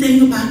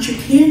anything about your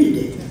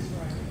candidate.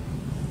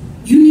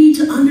 You need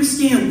to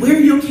understand where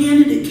your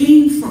candidate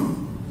came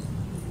from.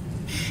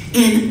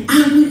 And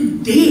I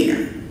wouldn't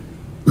dare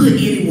put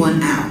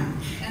anyone out.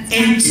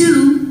 And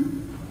two,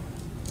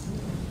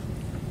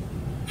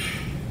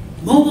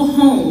 mobile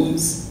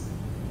homes,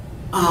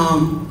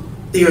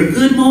 they are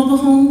good mobile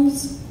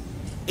homes,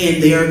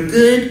 and they are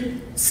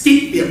good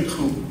stick-built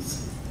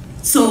homes.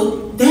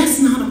 So that's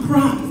not a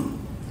problem.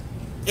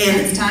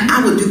 And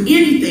I would do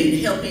anything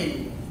to help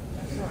anyone.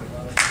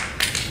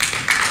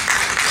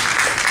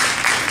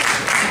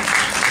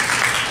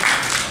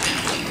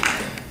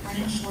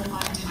 Running short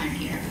on time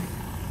here.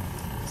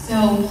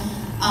 So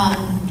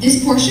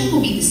this portion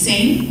will be the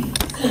same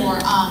for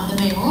the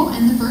mayoral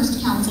and the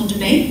first council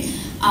debate.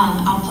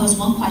 I'll pose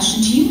one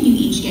question to you.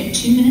 You each get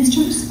 2 minutes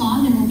to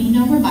respond. There will be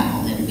no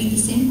rebuttal. It will be the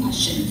same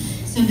question.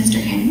 So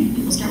Mr. Hanley,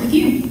 we will start with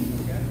you.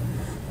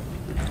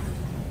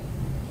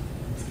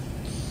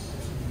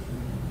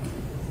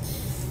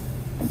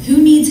 Who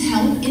needs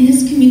help in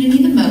this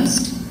community the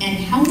most,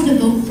 and how would a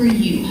vote for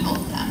you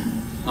help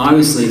them?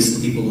 obviously it's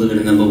the people living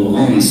in the mobile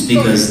homes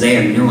because they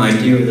have no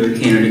idea where their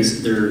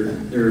candidates, their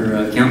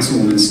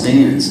councilwoman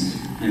stands.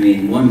 I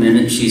mean, one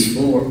minute she's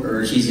for,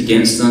 or she's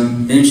against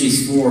them, then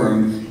she's for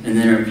them, and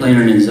then our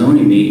planning and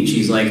zoning meeting,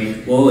 she's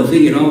like, well, if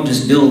we could all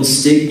just build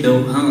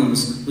stick-built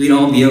homes, we'd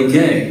all be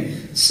okay.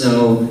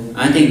 So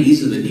I think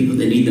these are the people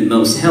that need the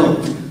most help,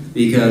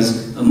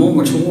 because a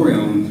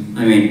moratorium,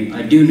 I mean,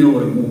 I do know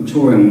what a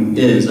moratorium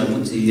is. I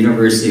went to the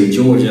University of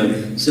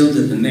Georgia, so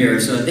did the mayor,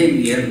 so I think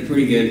we have a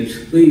pretty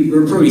good,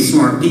 we're pretty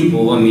smart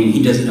people. I mean,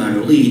 he doesn't know how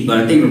to lead, but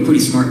I think we're pretty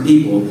smart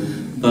people.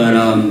 But,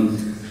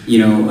 you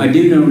know, I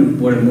do know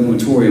what a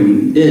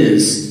moratorium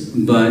is,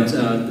 but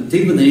the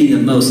people that need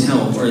the most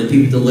help are the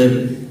people that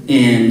live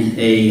in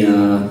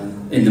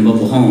the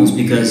mobile homes,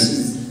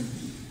 because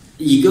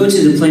you go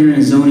to the planning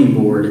and zoning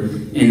board,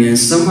 and then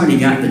somebody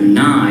got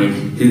denied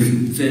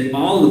who fit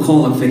all the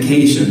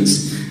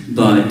qualifications,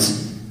 but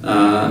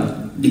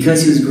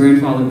because he was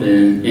grandfathered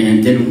in and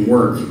it didn't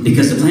work,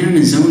 because the planning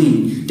and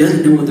zoning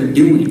doesn't know what they're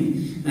doing.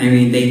 I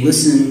mean, they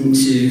listen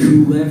to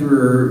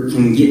whoever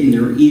can get in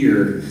their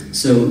ear.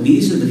 So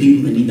these are the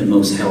people that need the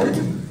most help.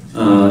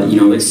 You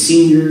know, it's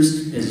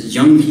seniors, it's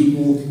young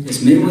people,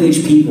 it's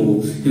middle-aged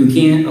people who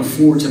can't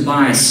afford to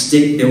buy a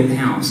stick-built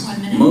house.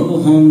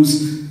 Mobile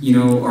homes, you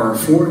know, are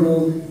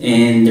affordable,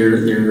 and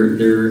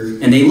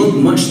and they look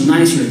much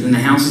nicer than the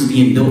houses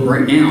being built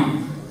right now.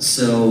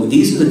 So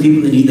these are the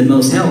people that need the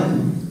most help.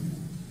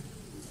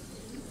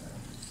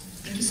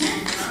 Thank you, sir.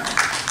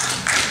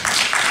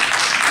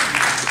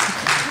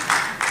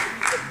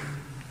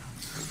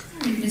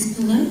 All right, Ms.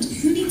 Pilote,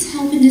 who needs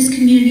help in this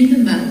community the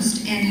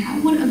most, and how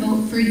would a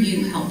vote for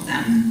you help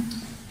them?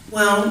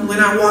 Well, when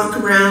I walk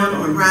around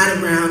or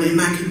ride around in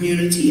my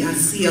community, I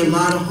see a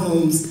lot of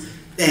homes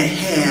that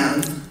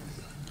have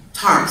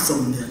tarps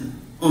on them,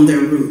 on their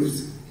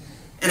roofs.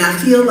 And I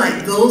feel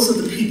like those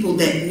are the people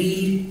that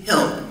need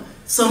help.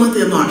 Some of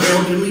them are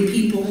elderly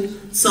people,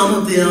 some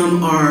of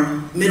them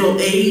are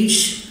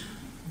middle-aged,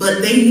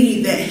 but they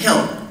need that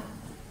help.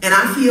 And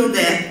I feel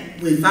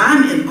that if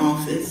I'm in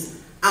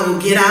office, I will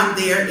get out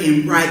there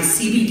and write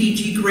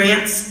CBDG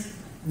grants,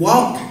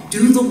 walk,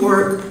 do the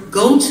work,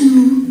 go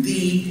to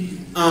the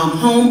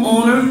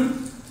homeowner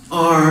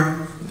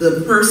or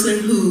the person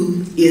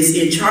who is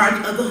in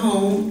charge of the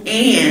home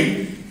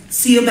and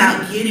see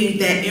about getting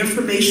that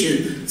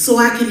information so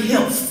I can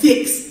help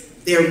fix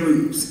their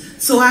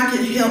roofs, so I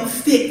can help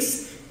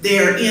fix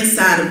their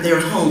inside of their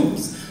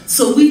homes,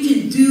 so we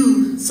can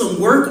do some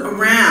work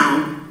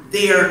around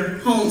their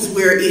homes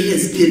where it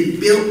has been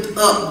built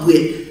up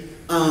with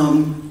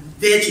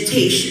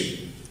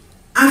vegetation.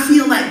 I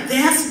feel like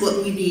that's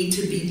what we need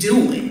to be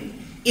doing.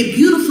 A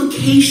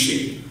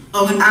beautification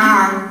of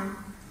our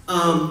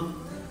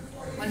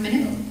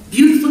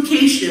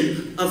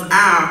beautification of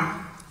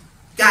our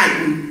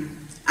Guyton,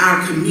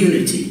 our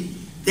community.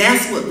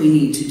 That's what we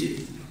need to do. You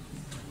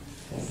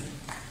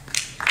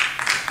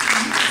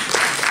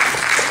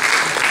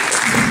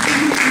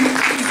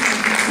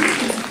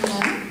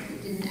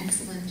did an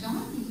excellent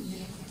job.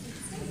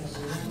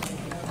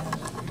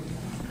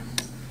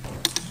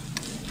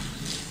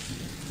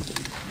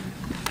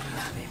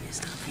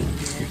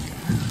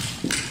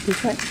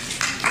 Okay,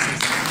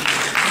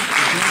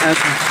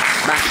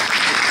 bye.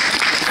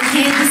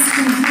 Okay, this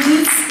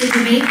concludes the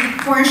debate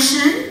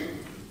portion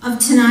of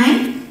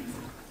tonight.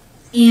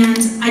 And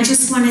I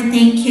just want to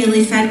thank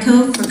Kaylee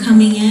Fedko for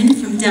coming in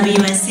from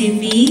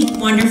WSAV.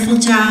 Wonderful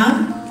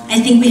job. I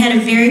think we had a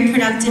very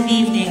productive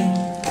evening.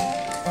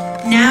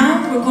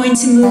 Now we're going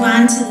to move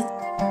on to the